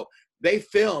know. They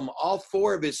film all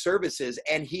 4 of his services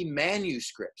and he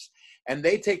manuscripts. And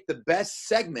they take the best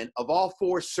segment of all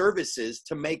 4 services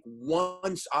to make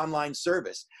one online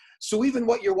service. So even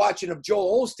what you're watching of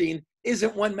Joel Osteen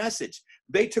isn't one message.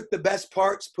 They took the best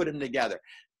parts, put them together.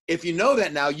 If you know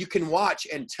that now, you can watch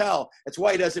and tell. That's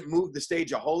why he doesn't move the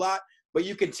stage a whole lot. But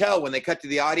you can tell when they cut to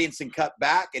the audience and cut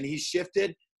back and he's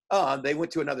shifted, they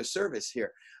went to another service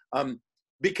here.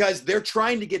 Because they're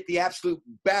trying to get the absolute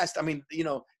best. I mean, you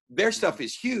know, their stuff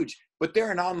is huge, but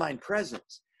they're an online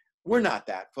presence. We're not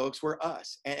that, folks. We're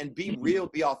us. And be real,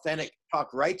 be authentic,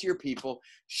 talk right to your people,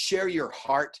 share your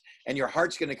heart, and your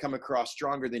heart's going to come across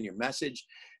stronger than your message.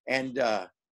 And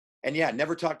yeah,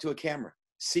 never talk to a camera.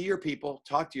 See your people,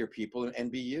 talk to your people,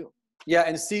 and be you. Yeah,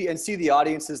 and see the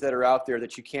audiences that are out there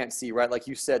that you can't see, right? Like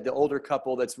you said, the older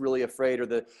couple that's really afraid, or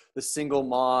the single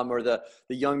mom, or the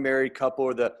young married couple,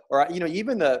 or you know,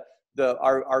 even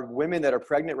our women that are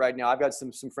pregnant right now. I've got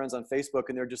some friends on Facebook,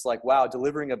 and they're just like, wow,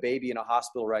 delivering a baby in a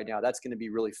hospital right now, that's going to be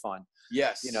really fun.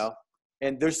 Yes. You know,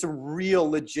 and there's some real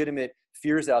legitimate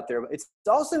fears out there. It's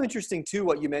also interesting too,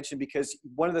 what you mentioned, because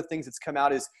one of the things that's come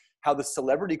out is how the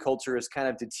celebrity culture is kind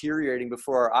of deteriorating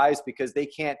before our eyes, because they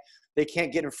can't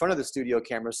get in front of the studio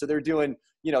camera. So they're doing,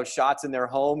 you know, shots in their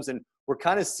homes, and we're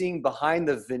kind of seeing behind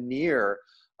the veneer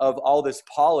of all this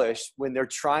polish when they're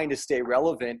trying to stay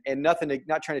relevant, and not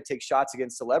trying to take shots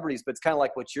against celebrities, but it's kind of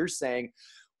like what you're saying,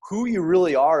 who you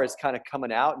really are is kind of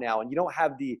coming out now. And you don't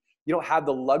have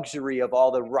the luxury of all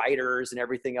the writers and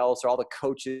everything else, or all the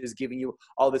coaches giving you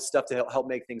all this stuff to help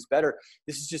make things better.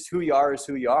 This is just who you are, is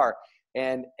who you are.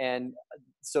 And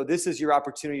so this is your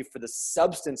opportunity for the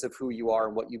substance of who you are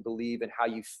and what you believe and how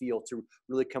you feel to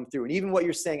really come through. And even what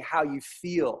you're saying, how you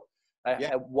feel,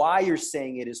 why you're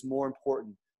saying it is more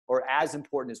important, or as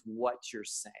important as what you're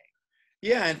saying.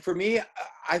 Yeah. And for me,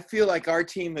 I feel like our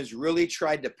team has really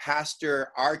tried to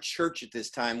pastor our church at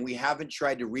this time. We haven't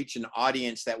tried to reach an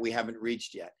audience that we haven't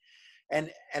reached yet. And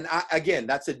again,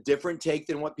 that's a different take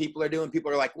than what people are doing.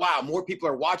 People are like, wow, more people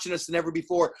are watching us than ever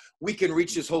before. We can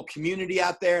reach this whole community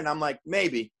out there. And I'm like,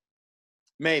 maybe.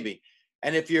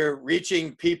 And if you're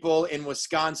reaching people in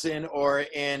Wisconsin or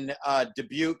in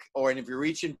Dubuque, or if you're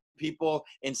reaching people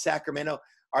in Sacramento,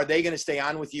 are they going to stay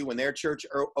on with you when their church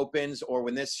opens or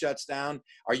when this shuts down?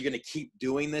 Are you going to keep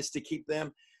doing this to keep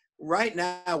them? Right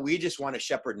now, we just want to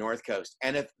shepherd North Coast.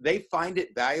 And if they find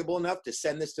it valuable enough to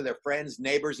send this to their friends,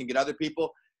 neighbors, and get other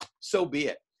people, so be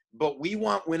it. But we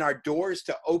want, when our doors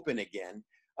to open again,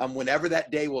 whenever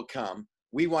that day will come,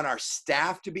 we want our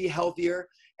staff to be healthier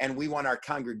and we want our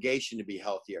congregation to be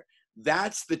healthier.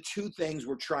 That's the two things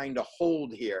we're trying to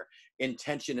hold here in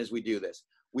tension as we do this.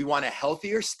 We want a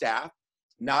healthier staff,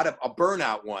 not a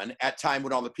burnout one at time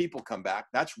when all the people come back.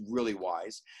 That's really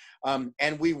wise.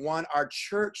 And we want our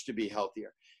church to be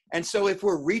healthier. And so if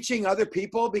we're reaching other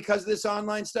people because of this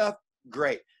online stuff,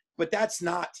 great. But that's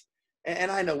not,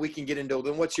 and I know we can get into,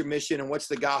 then what's your mission and what's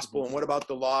the gospel and what about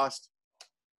the lost?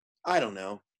 I don't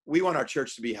know. We want our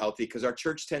church to be healthy because our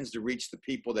church tends to reach the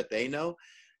people that they know.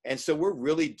 And so we're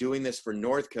really doing this for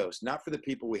North Coast, not for the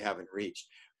people we haven't reached.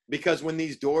 Because when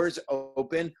these doors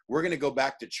open, we're going to go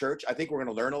back to church. I think we're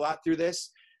going to learn a lot through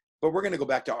this, but we're going to go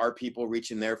back to our people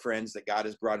reaching their friends that God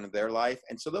has brought into their life.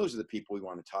 And so those are the people we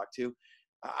want to talk to.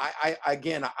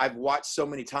 I've watched so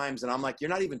many times and I'm like, you're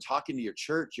not even talking to your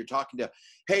church. You're talking to,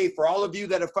 hey, for all of you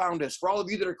that have found us, for all of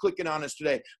you that are clicking on us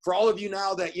today, for all of you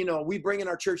now that, we bring in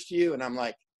our church to you. And I'm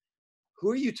like,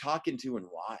 who are you talking to and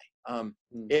why?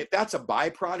 If that's a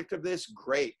byproduct of this,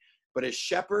 great. But as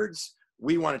shepherds,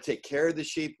 we want to take care of the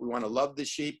sheep. We want to love the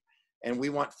sheep, and we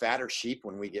want fatter sheep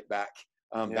when we get back.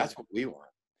 That's what we want.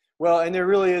 Well, and there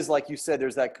really is, like you said,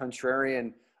 there's that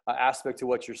contrarian aspect to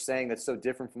what you're saying that's so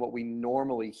different from what we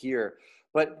normally hear.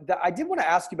 But I did want to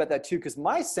ask you about that too, because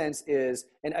my sense is,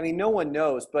 and I mean, no one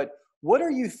knows, but what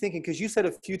are you thinking? Because you said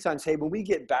a few times, hey, when we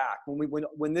get back,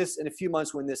 when this, in a few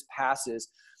months, when this passes,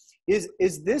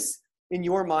 is this in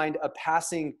your mind a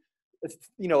passing,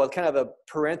 a kind of a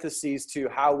parentheses to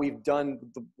how we've done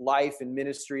the life and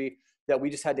ministry that we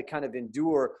just had to kind of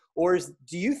endure? Or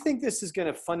do you think this is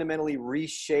going to fundamentally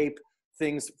reshape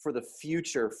things for the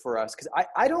future for us? Because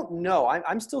I don't know.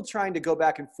 I'm still trying to go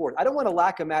back and forth. I don't want to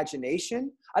lack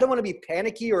imagination. I don't want to be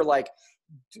panicky or like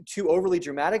too overly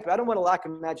dramatic, but I don't want to lack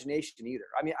imagination either.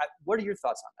 I mean, what are your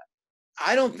thoughts on that?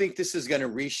 I don't think this is going to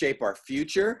reshape our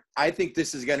future. I think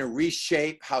this is going to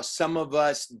reshape how some of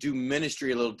us do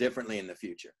ministry a little differently in the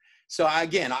future. So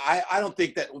again, I don't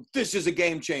think that this is a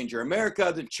game changer.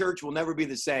 America, the church will never be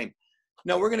the same.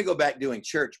 No, we're going to go back doing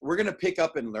church. We're going to pick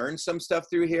up and learn some stuff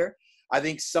through here. I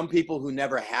think some people who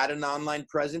never had an online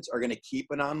presence are going to keep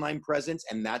an online presence,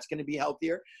 and that's going to be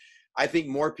healthier. I think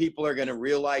more people are going to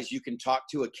realize you can talk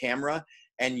to a camera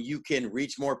and you can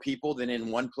reach more people than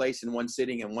in one place, in one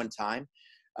sitting, in one time.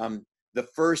 The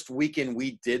first weekend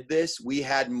we did this, we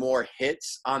had more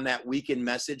hits on that weekend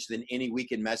message than any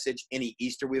weekend message, any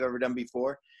Easter we've ever done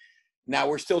before. Now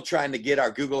we're still trying to get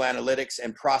our Google Analytics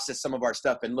and process some of our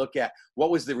stuff and look at what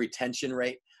was the retention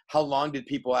rate? How long did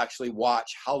people actually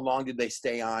watch? How long did they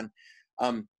stay on?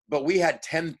 But we had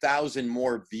 10,000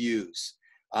 more views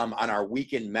on our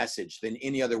weekend message than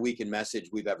any other weekend message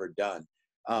we've ever done.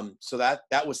 So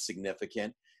that was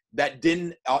significant. That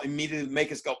didn't immediately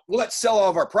make us go, well, let's sell all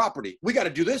of our property. We got to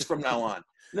do this from now on.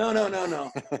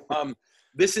 No.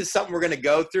 This is something we're going to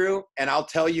go through, and I'll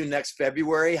tell you next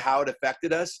February how it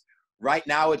affected us. Right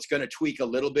now, it's going to tweak a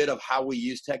little bit of how we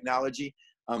use technology.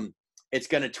 It's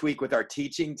going to tweak with our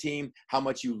teaching team, how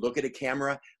much you look at a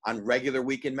camera on regular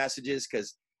weekend messages.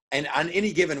 And on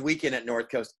any given weekend at North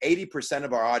Coast, 80%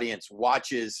 of our audience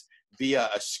watches via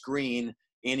a screen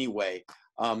anyway,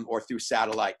 or through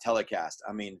satellite telecast.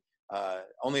 I mean,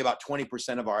 only about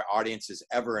 20% of our audience is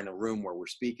ever in a room where we're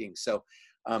speaking. So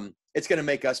it's going to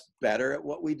make us better at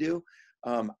what we do.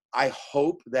 I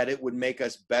hope that it would make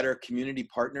us better community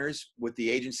partners with the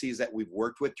agencies that we've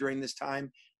worked with during this time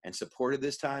and supported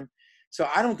this time. So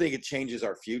I don't think it changes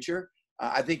our future.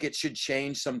 I think it should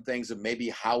change some things of maybe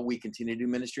how we continue to do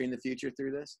ministry in the future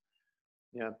through this.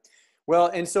 Yeah. Well,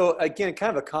 and so again, kind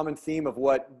of a common theme of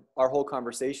what our whole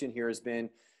conversation here has been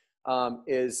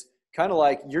is kind of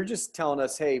like you're just telling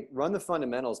us, hey, run the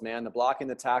fundamentals, man, the blocking,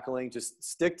 the tackling, just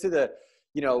stick to the,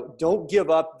 don't give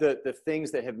up the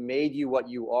things that have made you what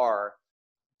you are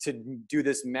to do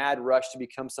this mad rush to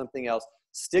become something else.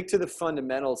 Stick to the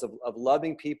fundamentals of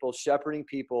loving people, shepherding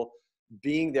people,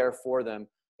 being there for them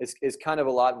is kind of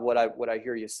a lot what I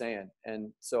hear you saying.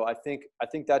 And so I think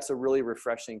that's a really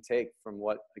refreshing take from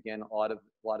what, again, a lot of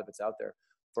it's out there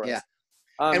for us.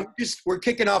 And we're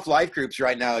kicking off life groups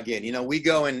right now again. We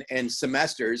go in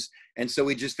semesters, and so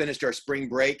we just finished our spring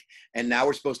break, and now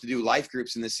we're supposed to do life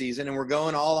groups in the season, and we're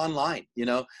going all online.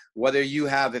 Whether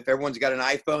if everyone's got an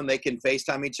iPhone, they can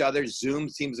FaceTime each other. Zoom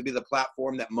seems to be the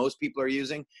platform that most people are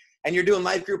using, and you're doing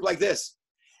life group like this.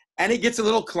 And it gets a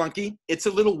little clunky. It's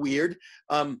a little weird.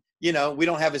 You know, we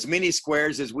don't have as many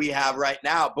squares as we have right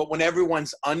now, but when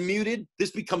everyone's unmuted, this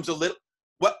becomes a little,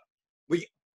 what?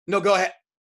 No, go ahead.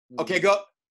 Okay, go.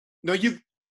 No, you,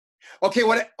 okay,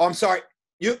 what? Oh, I'm sorry.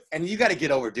 You got to get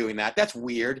over doing that. That's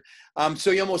weird. So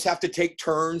you almost have to take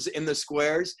turns in the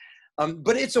squares.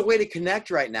 But it's a way to connect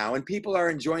right now, and people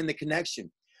are enjoying the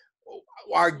connection.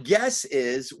 Our guess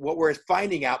is, what we're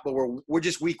finding out, but we're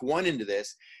just week one into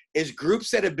this, is groups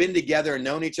that have been together and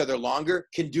known each other longer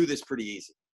can do this pretty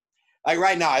easy. Like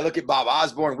right now, I look at Bob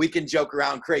Osborne, we can joke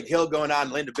around, Craig Hill going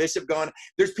on, Linda Bishop going.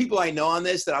 There's people I know on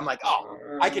this that I'm like, oh,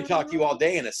 I can talk to you all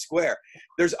day in a square.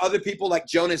 There's other people like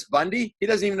Jonas Bundy. He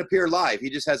doesn't even appear live. He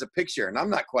just has a picture, and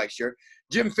I'm not quite sure.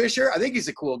 Jim Fisher, I think he's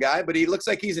a cool guy, but he looks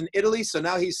like he's in Italy, so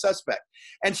now he's suspect.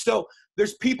 And so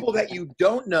there's people that you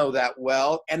don't know that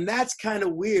well, and that's kind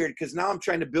of weird, because now I'm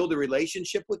trying to build a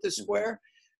relationship with the square.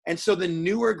 And so the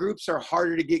newer groups are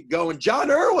harder to get going.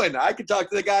 John Irwin, I could talk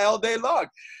to the guy all day long.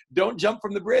 Don't jump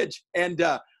from the bridge. And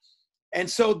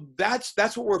so that's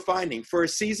what we're finding. For a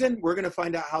season, we're going to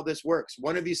find out how this works.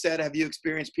 One of you said, have you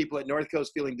experienced people at North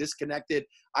Coast feeling disconnected,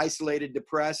 isolated,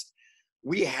 depressed?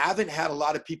 We haven't had a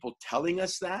lot of people telling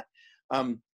us that,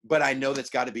 but I know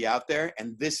that's got to be out there.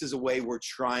 And this is a way we're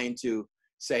trying to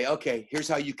say, okay, here's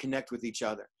how you connect with each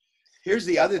other. Here's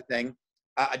the other thing.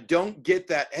 I don't get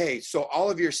that, hey, so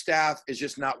all of your staff is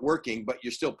just not working, but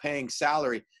you're still paying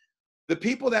salary. The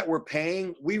people that we're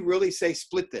paying, we really say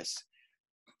split this.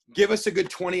 Give us a good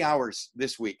 20 hours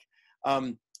this week.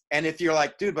 And if you're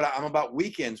like, dude, but I'm about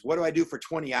weekends, what do I do for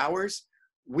 20 hours?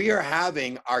 We are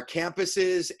having our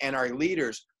campuses and our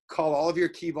leaders call all of your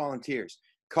key volunteers,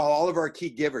 call all of our key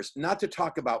givers, not to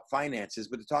talk about finances,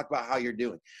 but to talk about how you're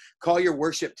doing. Call your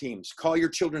worship teams, call your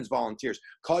children's volunteers,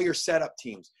 call your setup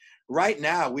teams. Right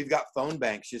now, we've got phone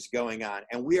banks just going on,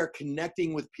 and we are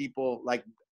connecting with people like,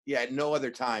 at no other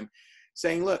time,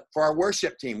 saying, look, for our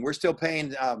worship team, we're still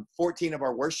paying 14 of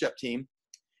our worship team.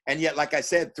 And yet, like I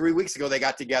said, 3 weeks ago, they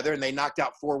got together and they knocked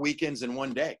out 4 weekends in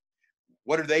one day.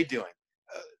 What are they doing?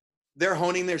 They're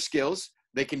honing their skills.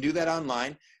 They can do that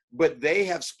online, but they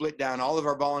have split down all of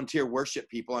our volunteer worship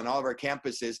people on all of our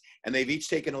campuses, and they've each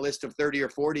taken a list of 30 or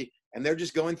 40, and they're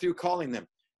just going through calling them.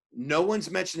 No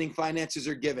one's mentioning finances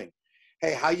or giving.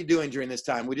 Hey, how you doing during this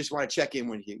time? We just want to check in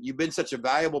with you. You've been such a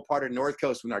valuable part of North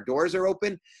Coast when our doors are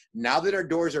open. Now that our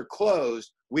doors are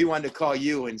closed, we wanted to call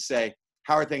you and say,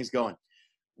 how are things going?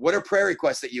 What are prayer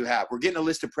requests that you have? We're getting a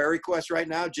list of prayer requests right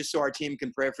now, just so our team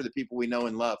can pray for the people we know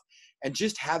and love. And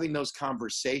just having those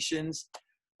conversations,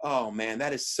 oh man,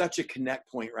 that is such a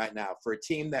connect point right now for a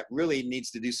team that really needs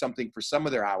to do something for some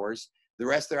of their hours. The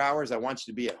rest of their hours, I want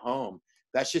you to be at home.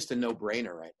 That's just a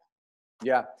no-brainer right now.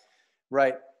 Yeah,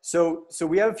 right. So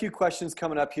we have a few questions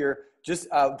coming up here. Just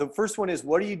the first one is,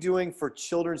 what are you doing for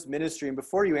children's ministry? And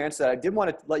before you answer that, I did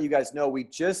want to let you guys know,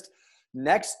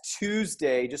 next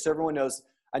Tuesday, just so everyone knows,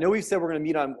 I know we've said we're going to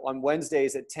meet on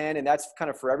Wednesdays at 10, and that's kind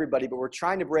of for everybody, but we're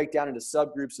trying to break down into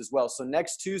subgroups as well. So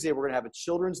next Tuesday, we're going to have a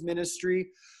children's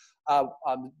ministry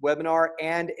webinar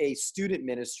and a student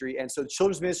ministry. And so the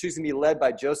children's ministry is going to be led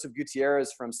by Joseph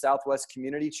Gutierrez from Southwest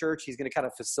Community Church. He's going to kind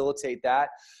of facilitate that.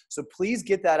 So please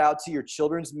get that out to your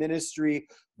children's ministry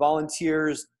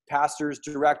volunteers, pastors,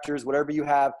 directors, whatever you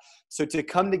have. So to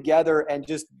come together and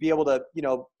just be able to,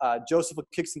 Joseph will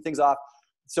kick some things off.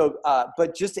 So,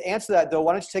 but just to answer that though,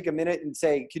 why don't you take a minute and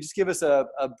say, could you just give us a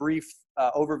brief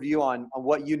overview on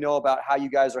what you know about how you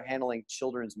guys are handling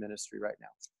children's ministry right now?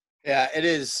 Yeah, it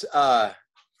is.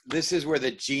 This is where the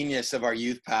genius of our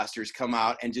youth pastors come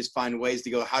out and just find ways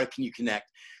to go, how can you connect?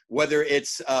 Whether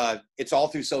it's all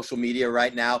through social media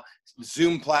right now.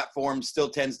 Zoom platform still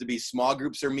tends to be small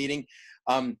groups are meeting.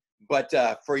 But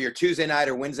for your Tuesday night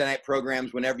or Wednesday night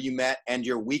programs, whenever you met, and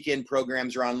your weekend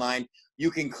programs are online,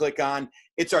 you can click on.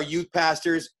 It's our youth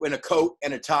pastors in a coat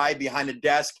and a tie behind a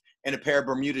desk and a pair of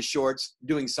Bermuda shorts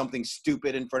doing something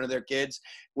stupid in front of their kids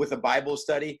with a Bible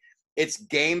study. It's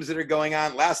games that are going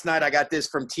on. Last night, I got this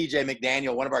from TJ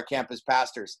McDaniel, one of our campus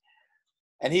pastors.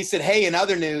 And he said, hey, in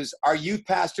other news, our youth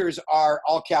pastors are,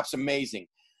 all caps, amazing.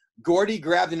 Gordy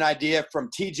grabbed an idea from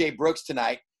TJ Brooks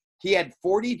tonight. He had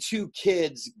 42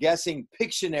 kids guessing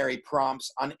Pictionary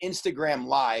prompts on Instagram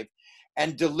Live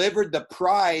and delivered the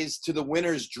prize to the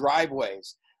winners'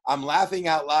 driveways. I'm laughing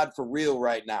out loud for real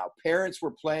right now. Parents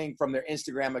were playing from their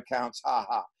Instagram accounts. Ha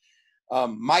ha.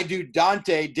 My dude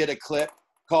Dante did a clip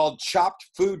called Chopped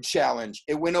Food Challenge.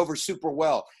 It went over super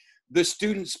well. The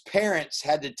students' parents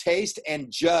had to taste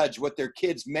and judge what their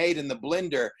kids made in the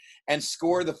blender and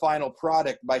score the final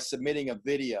product by submitting a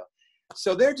video.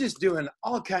 So they're just doing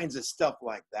all kinds of stuff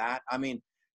like that. I mean,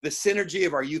 the synergy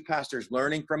of our youth pastors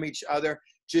learning from each other,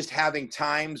 just having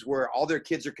times where all their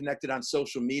kids are connected on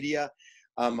social media.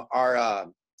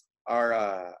 Our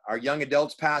young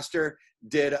adults pastor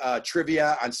did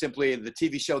trivia on simply the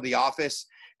TV show The Office,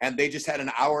 and they just had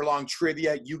an hour-long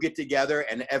trivia. You get together,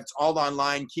 and it's all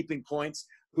online, keeping points.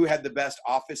 Who had the best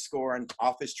office score on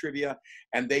office trivia,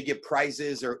 and they give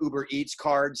prizes or Uber Eats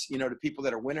cards, you know, to people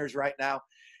that are winners right now.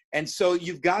 And so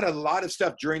you've got a lot of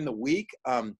stuff during the week.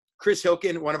 Chris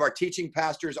Hilkin, one of our teaching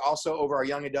pastors, also over our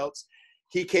young adults,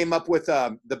 he came up with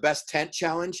the best tent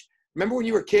challenge. Remember when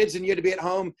you were kids and you had to be at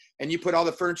home and you put all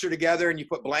the furniture together and you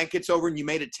put blankets over and you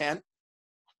made a tent?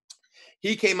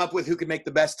 He came up with who could make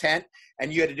the best tent,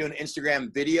 and you had to do an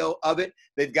Instagram video of it.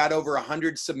 They've got over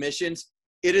 100 submissions.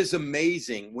 It is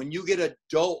amazing when you get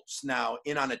adults now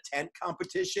in on a tent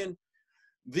competition.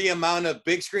 The amount of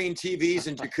big screen TVs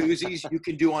and jacuzzis you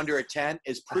can do under a tent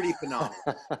is pretty phenomenal.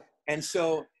 And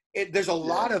so there's a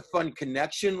lot of fun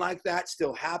connection like that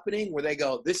still happening, where they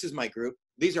go, this is my group,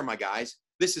 these are my guys,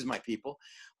 this is my people.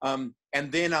 And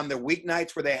then on the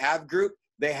weeknights where they have group,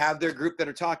 they have their group that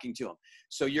are talking to them.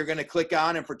 So you're going to click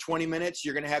on, and for 20 minutes,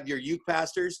 you're going to have your youth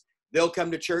pastors. They'll come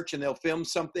to church and they'll film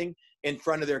something in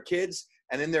front of their kids.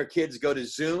 And then their kids go to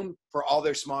Zoom for all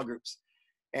their small groups.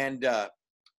 And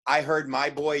I heard my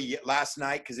boy last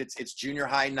night, because it's junior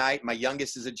high night. My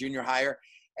youngest is a junior higher.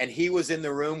 And he was in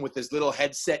the room with his little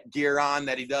headset gear on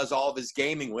that he does all of his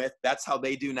gaming with. That's how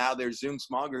they do now their Zoom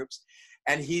small groups.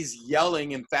 And he's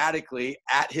yelling emphatically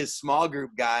at his small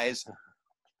group guys,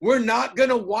 we're not going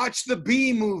to watch the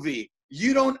B movie.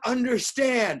 You don't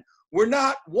understand. We're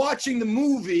not watching the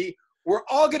movie. We're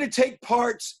all going to take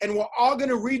parts and we're all going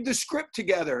to read the script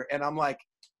together. And I'm like,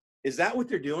 is that what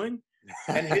they're doing?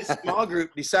 And his small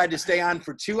group decided to stay on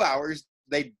for 2 hours.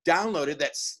 They downloaded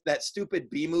that stupid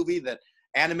B movie, that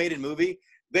animated movie.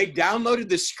 They downloaded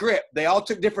the script. They all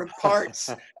took different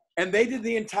parts and they did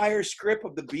the entire script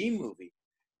of the B movie.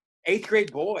 8th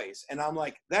grade boys. And I'm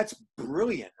like, that's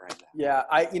brilliant right now.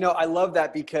 Yeah. I love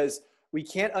that, because we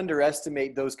can't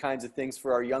underestimate those kinds of things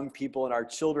for our young people and our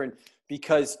children,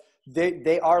 because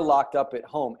they are locked up at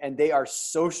home and they are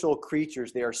social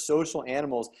creatures. They are social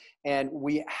animals. And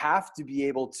we have to be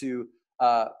able to,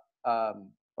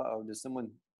 did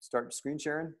someone start screen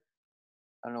sharing?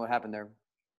 I don't know what happened there.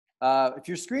 If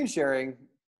you're screen sharing,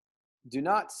 do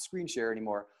not screen share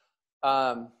anymore.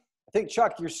 I think,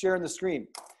 Chuck, you're sharing the screen,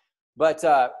 but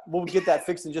we'll get that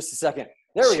fixed in just a second.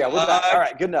 There we go. We're back. All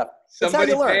right, good enough.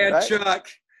 Somebody ban right? Chuck.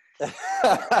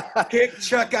 Kick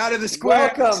Chuck out of the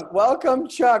square. Welcome,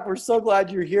 Chuck. We're so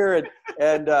glad you're here.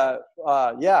 And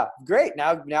yeah, great.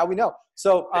 Now we know.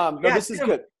 So this is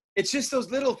good. It's just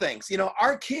those little things. You know,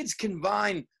 our kids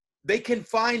they can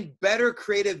find better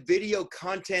creative video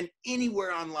content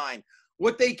anywhere online.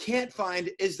 What they can't find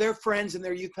is their friends and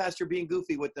their youth pastor being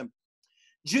goofy with them.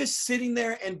 Just sitting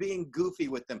there and being goofy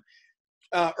with them.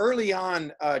 Early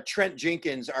on, Trent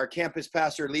Jenkins, our campus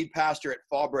pastor, lead pastor at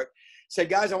Fallbrook, said,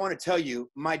 guys, I want to tell you,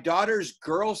 my daughter's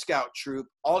Girl Scout troop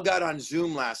all got on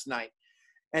Zoom last night.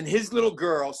 And his little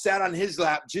girl sat on his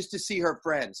lap just to see her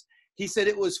friends. He said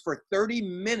it was for 30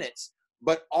 minutes,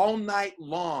 but all night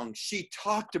long, she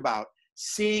talked about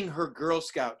seeing her Girl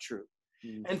Scout troop.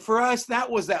 Mm. And for us, that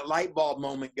was that light bulb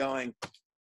moment going,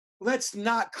 let's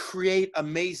not create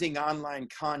amazing online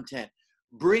content.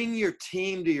 Bring your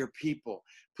team to your people.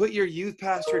 Put your youth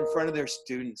pastor in front of their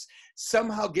students.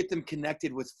 Somehow get them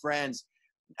connected with friends.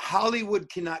 Hollywood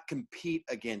cannot compete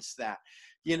against that.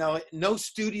 You know, no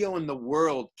studio in the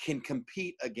world can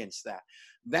compete against that.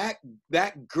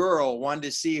 That girl wanted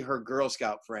to see her Girl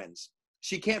Scout friends.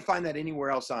 She can't find that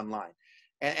anywhere else online.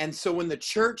 And so when the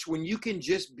church, when you can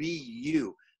just be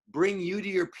you, bring you to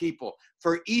your people.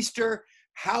 For Easter,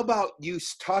 how about you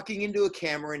talking into a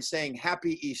camera and saying,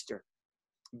 Happy Easter?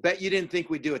 Bet you didn't think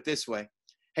we'd do it this way.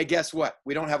 Hey, guess what?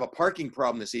 We don't have a parking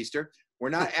problem this Easter. We're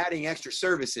not adding extra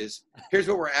services. Here's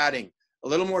what we're adding. A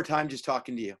little more time just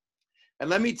talking to you. And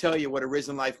let me tell you what a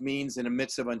risen life means in the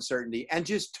midst of uncertainty. And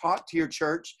just talk to your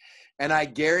church. And I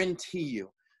guarantee you,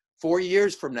 4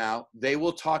 years from now, they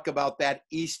will talk about that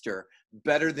Easter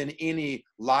better than any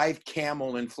live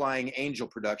camel and flying angel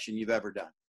production you've ever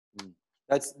done.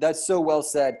 That's so well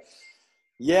said.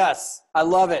 Yes, I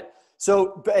love it.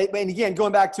 So, and again,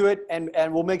 going back to it, and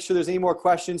we'll make sure there's any more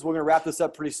questions. We're going to wrap this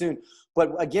up pretty soon.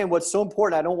 But again, what's so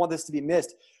important, I don't want this to be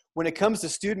missed. When it comes to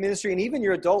student ministry and even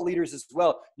your adult leaders as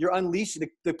well, you're unleashing,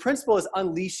 the principle is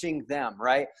unleashing them,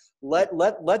 right?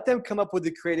 Let them come up with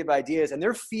the creative ideas, and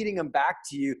they're feeding them back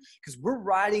to you, because we're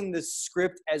writing the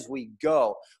script as we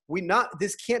go.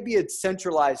 This can't be a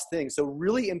centralized thing. So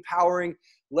really empowering,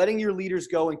 letting your leaders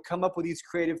go and come up with these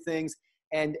creative things,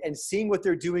 and seeing what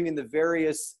they're doing in the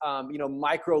various,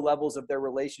 micro levels of their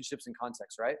relationships and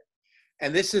context, right?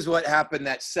 And this is what happened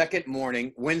that second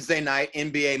morning. Wednesday night,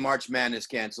 NBA March Madness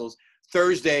cancels.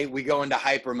 Thursday, we go into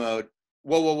hyper mode.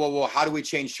 Whoa. How do we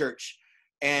change church?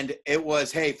 And it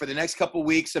was, hey, for the next couple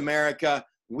weeks, America,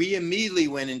 we immediately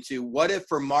went into what if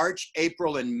for March,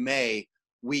 April, and May,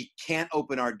 we can't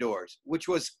open our doors, which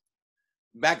was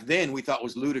back then we thought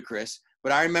was ludicrous.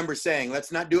 But I remember saying,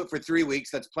 let's not do it for 3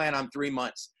 weeks. Let's plan on 3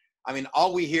 months. I mean,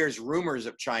 all we hear is rumors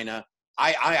of China.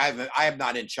 I am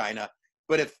not in China.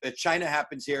 But if China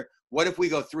happens here, what if we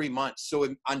go 3 months? So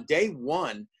on day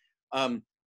one,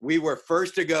 we were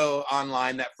first to go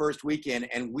online that first weekend,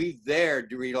 and we there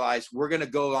to realize we're going to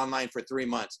go online for 3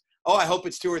 months. Oh, I hope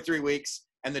it's 2 or 3 weeks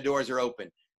and the doors are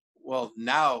open. Well,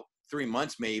 now 3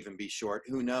 months may even be short.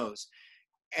 Who knows?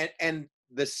 And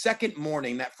the second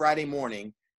morning, that Friday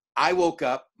morning, I woke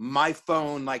up, my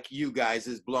phone, like you guys,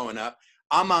 is blowing up.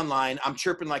 I'm online, I'm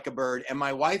chirping like a bird, and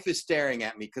my wife is staring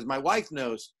at me because my wife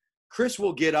knows Chris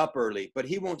will get up early, but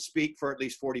he won't speak for at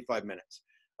least 45 minutes.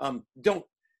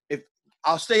 If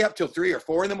I'll stay up till 3 or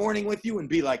 4 in the morning with you and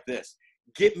be like this,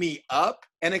 get me up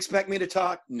and expect me to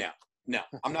talk? No,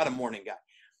 I'm not a morning guy.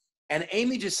 And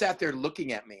Amy just sat there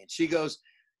looking at me and she goes,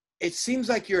 it seems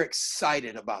like you're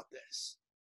excited about this.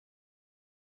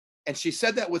 And she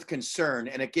said that with concern,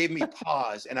 and it gave me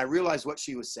pause, and I realized what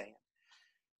she was saying.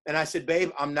 And I said,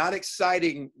 babe, I'm not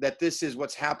excited that this is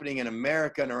what's happening in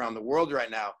America and around the world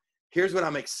right now. Here's what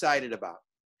I'm excited about.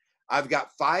 I've got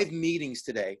 5 meetings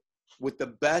today with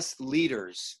the best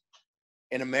leaders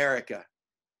in America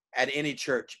at any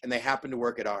church, and they happen to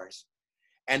work at ours.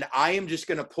 And I am just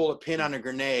going to pull a pin on a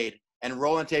grenade and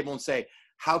roll on the table and say,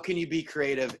 how can you be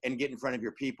creative and get in front of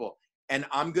your people? And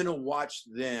I'm going to watch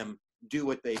them do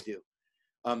what they do.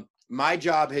 My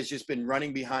job has just been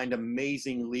running behind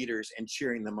amazing leaders and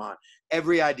cheering them on.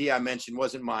 Every idea I mentioned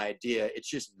wasn't my idea. It's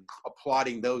just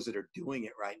applauding those that are doing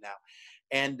it right now.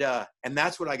 And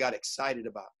that's what I got excited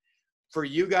about. For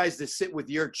you guys to sit with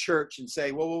your church and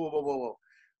say, whoa.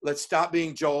 Let's stop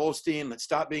being Joel Osteen. Let's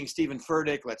stop being Stephen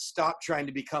Furtick. Let's stop trying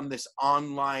to become this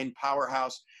online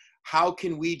powerhouse. How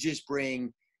can we just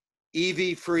bring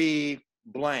EV-free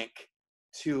blank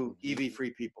to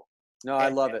EV-free people? No, I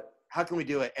love it. How can we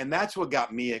do it? And that's what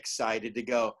got me excited to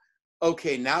go,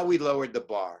 okay, now we lowered the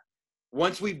bar.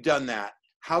 Once we've done that,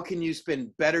 how can you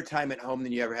spend better time at home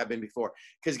than you ever have been before?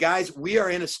 Because guys, we are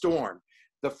in a storm.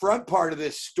 The front part of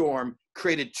this storm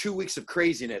created 2 weeks of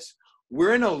craziness.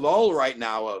 We're in a lull right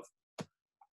now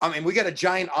we got a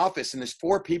giant office and there's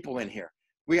 4 people in here.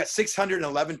 We got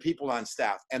 611 people on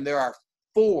staff, and there are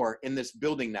 4 in this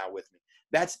building now with me.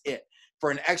 That's it.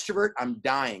 For an extrovert, I'm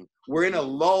dying. We're in a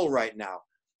lull right now.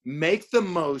 Make the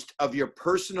most of your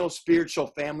personal, spiritual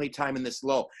family time in this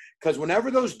lull. Because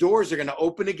whenever those doors are going to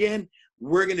open again,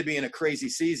 we're going to be in a crazy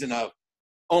season of,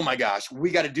 oh my gosh, we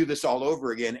got to do this all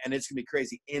over again. And it's going to be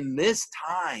crazy. In this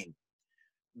time,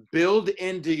 build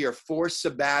into your forced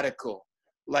sabbatical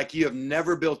like you have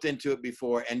never built into it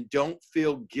before, and don't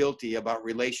feel guilty about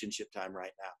relationship time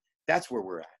right now. That's where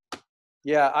we're at.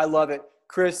 Yeah, I love it.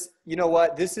 Chris, you know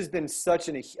what? This has been such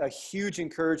a huge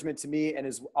encouragement to me, and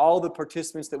as all the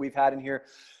participants that we've had in here.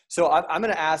 So I'm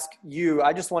going to ask you,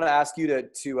 I just want to ask you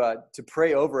to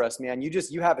pray over us, man.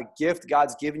 You have a gift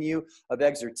God's given you of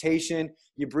exhortation.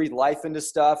 You breathe life into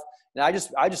stuff. And I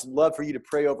just love for you to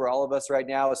pray over all of us right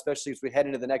now, especially as we head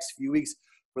into the next few weeks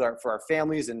for our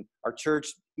families and our church,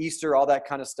 Easter, all that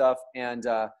kind of stuff. And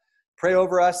pray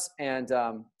over us, and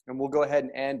we'll go ahead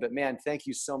and end. But man, thank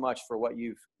you so much for what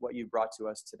you've brought to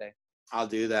us today. I'll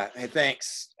do that. Hey,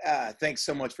 thanks. Thanks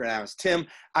so much for having us. Tim,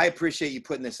 I appreciate you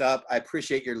putting this up. I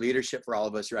appreciate your leadership for all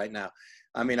of us right now.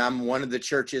 I mean, I'm one of the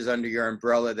churches under your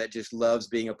umbrella that just loves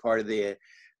being a part of the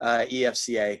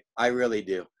EFCA. I really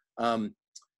do.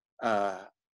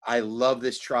 I love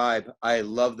this tribe. I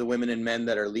love the women and men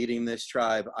that are leading this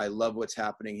tribe. I love what's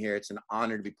happening here. It's an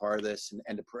honor to be part of this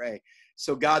and to pray.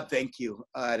 So God, thank you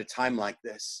at a time like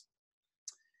this,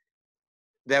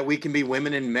 that we can be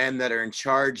women and men that are in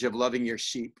charge of loving your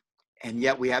sheep. And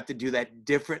yet we have to do that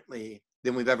differently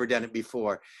than we've ever done it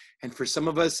before. And for some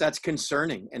of us, that's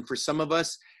concerning. And for some of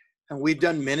us, and we've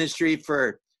done ministry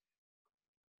for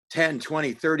 10,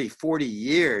 20, 30, 40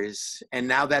 years, and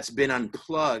now that's been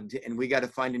unplugged, and we got to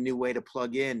find a new way to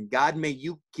plug in. God, may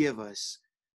you give us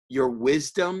your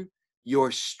wisdom,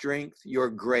 your strength, your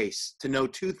grace to know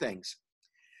 2 things.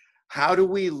 How do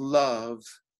we love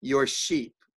your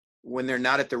sheep when they're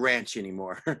not at the ranch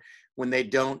anymore, when they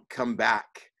don't come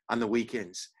back on the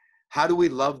weekends? How do we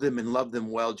love them and love them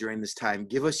well during this time?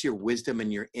 Give us your wisdom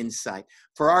and your insight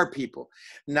for our people.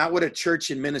 Not what a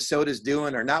church in Minnesota is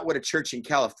doing, or not what a church in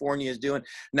California is doing,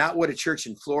 not what a church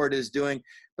in Florida is doing.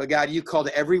 But God, you called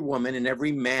every woman and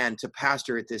every man to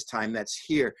pastor at this time that's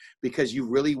here because you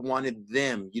really wanted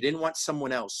them. You didn't want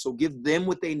someone else. So give them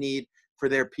what they need for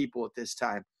their people at this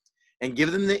time, and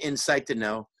give them the insight to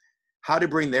know how to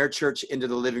bring their church into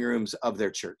the living rooms of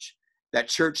their church. That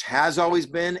church has always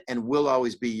been and will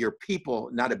always be your people,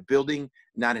 not a building,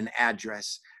 not an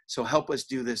address. So help us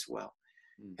do this well.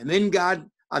 And then God,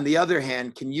 on the other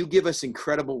hand, can you give us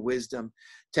incredible wisdom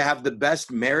to have the best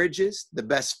marriages, the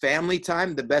best family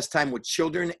time, the best time with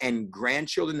children and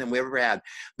grandchildren than we ever had,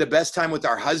 the best time with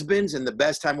our husbands and the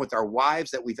best time with our wives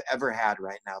that we've ever had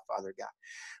right now, Father God.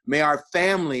 May our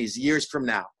families years from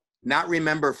now not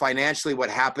remember financially what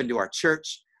happened to our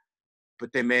church, but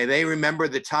may they remember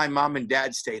the time mom and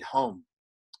dad stayed home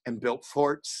and built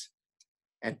forts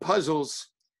and puzzles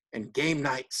and game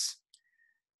nights.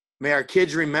 May our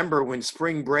kids remember when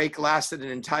spring break lasted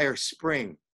an entire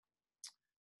spring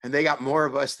and they got more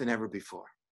of us than ever before.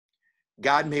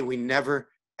 God, may we never,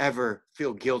 ever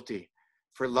feel guilty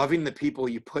for loving the people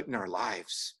you put in our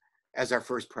lives as our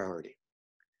first priority.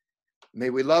 May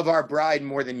we love our bride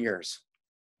more than yours.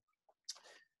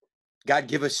 God,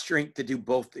 give us strength to do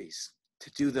both these,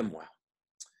 to do them well.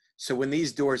 So when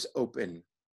these doors open,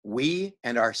 we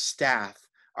and our staff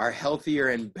are healthier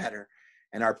and better,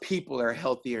 and our people are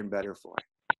healthier and better for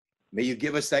it. May you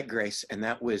give us that grace and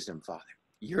that wisdom, Father,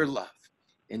 your love.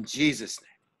 In Jesus'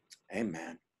 name,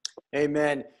 amen.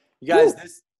 Amen. You guys,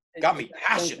 this got me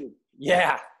passionate.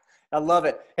 Yeah, I love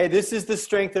it. Hey, this is the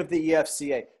strength of the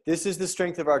EFCA. This is the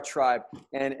strength of our tribe,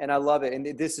 and I love it.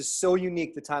 And this is so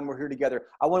unique, the time we're here together.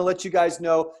 I want to let you guys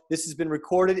know this has been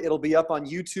recorded. It'll be up on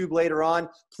YouTube later on.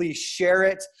 Please share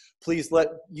it. Please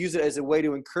use it as a way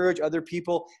to encourage other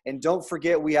people. And don't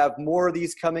forget, we have more of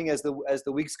these coming as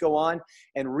the weeks go on.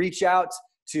 And reach out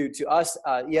to us,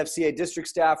 EFCA district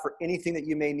staff, for anything that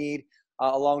you may need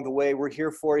along the way. We're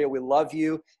here for you. We love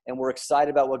you, and we're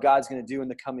excited about what God's going to do in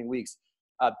the coming weeks.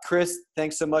 Chris,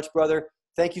 thanks so much, brother.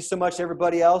 Thank you so much to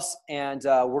everybody else. And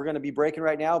we're going to be breaking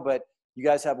right now, but you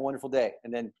guys have a wonderful day.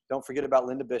 And then don't forget about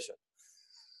Linda Bishop.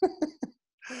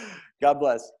 God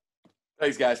bless.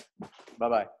 Thanks, guys.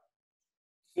 Bye-bye.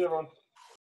 See you, everyone.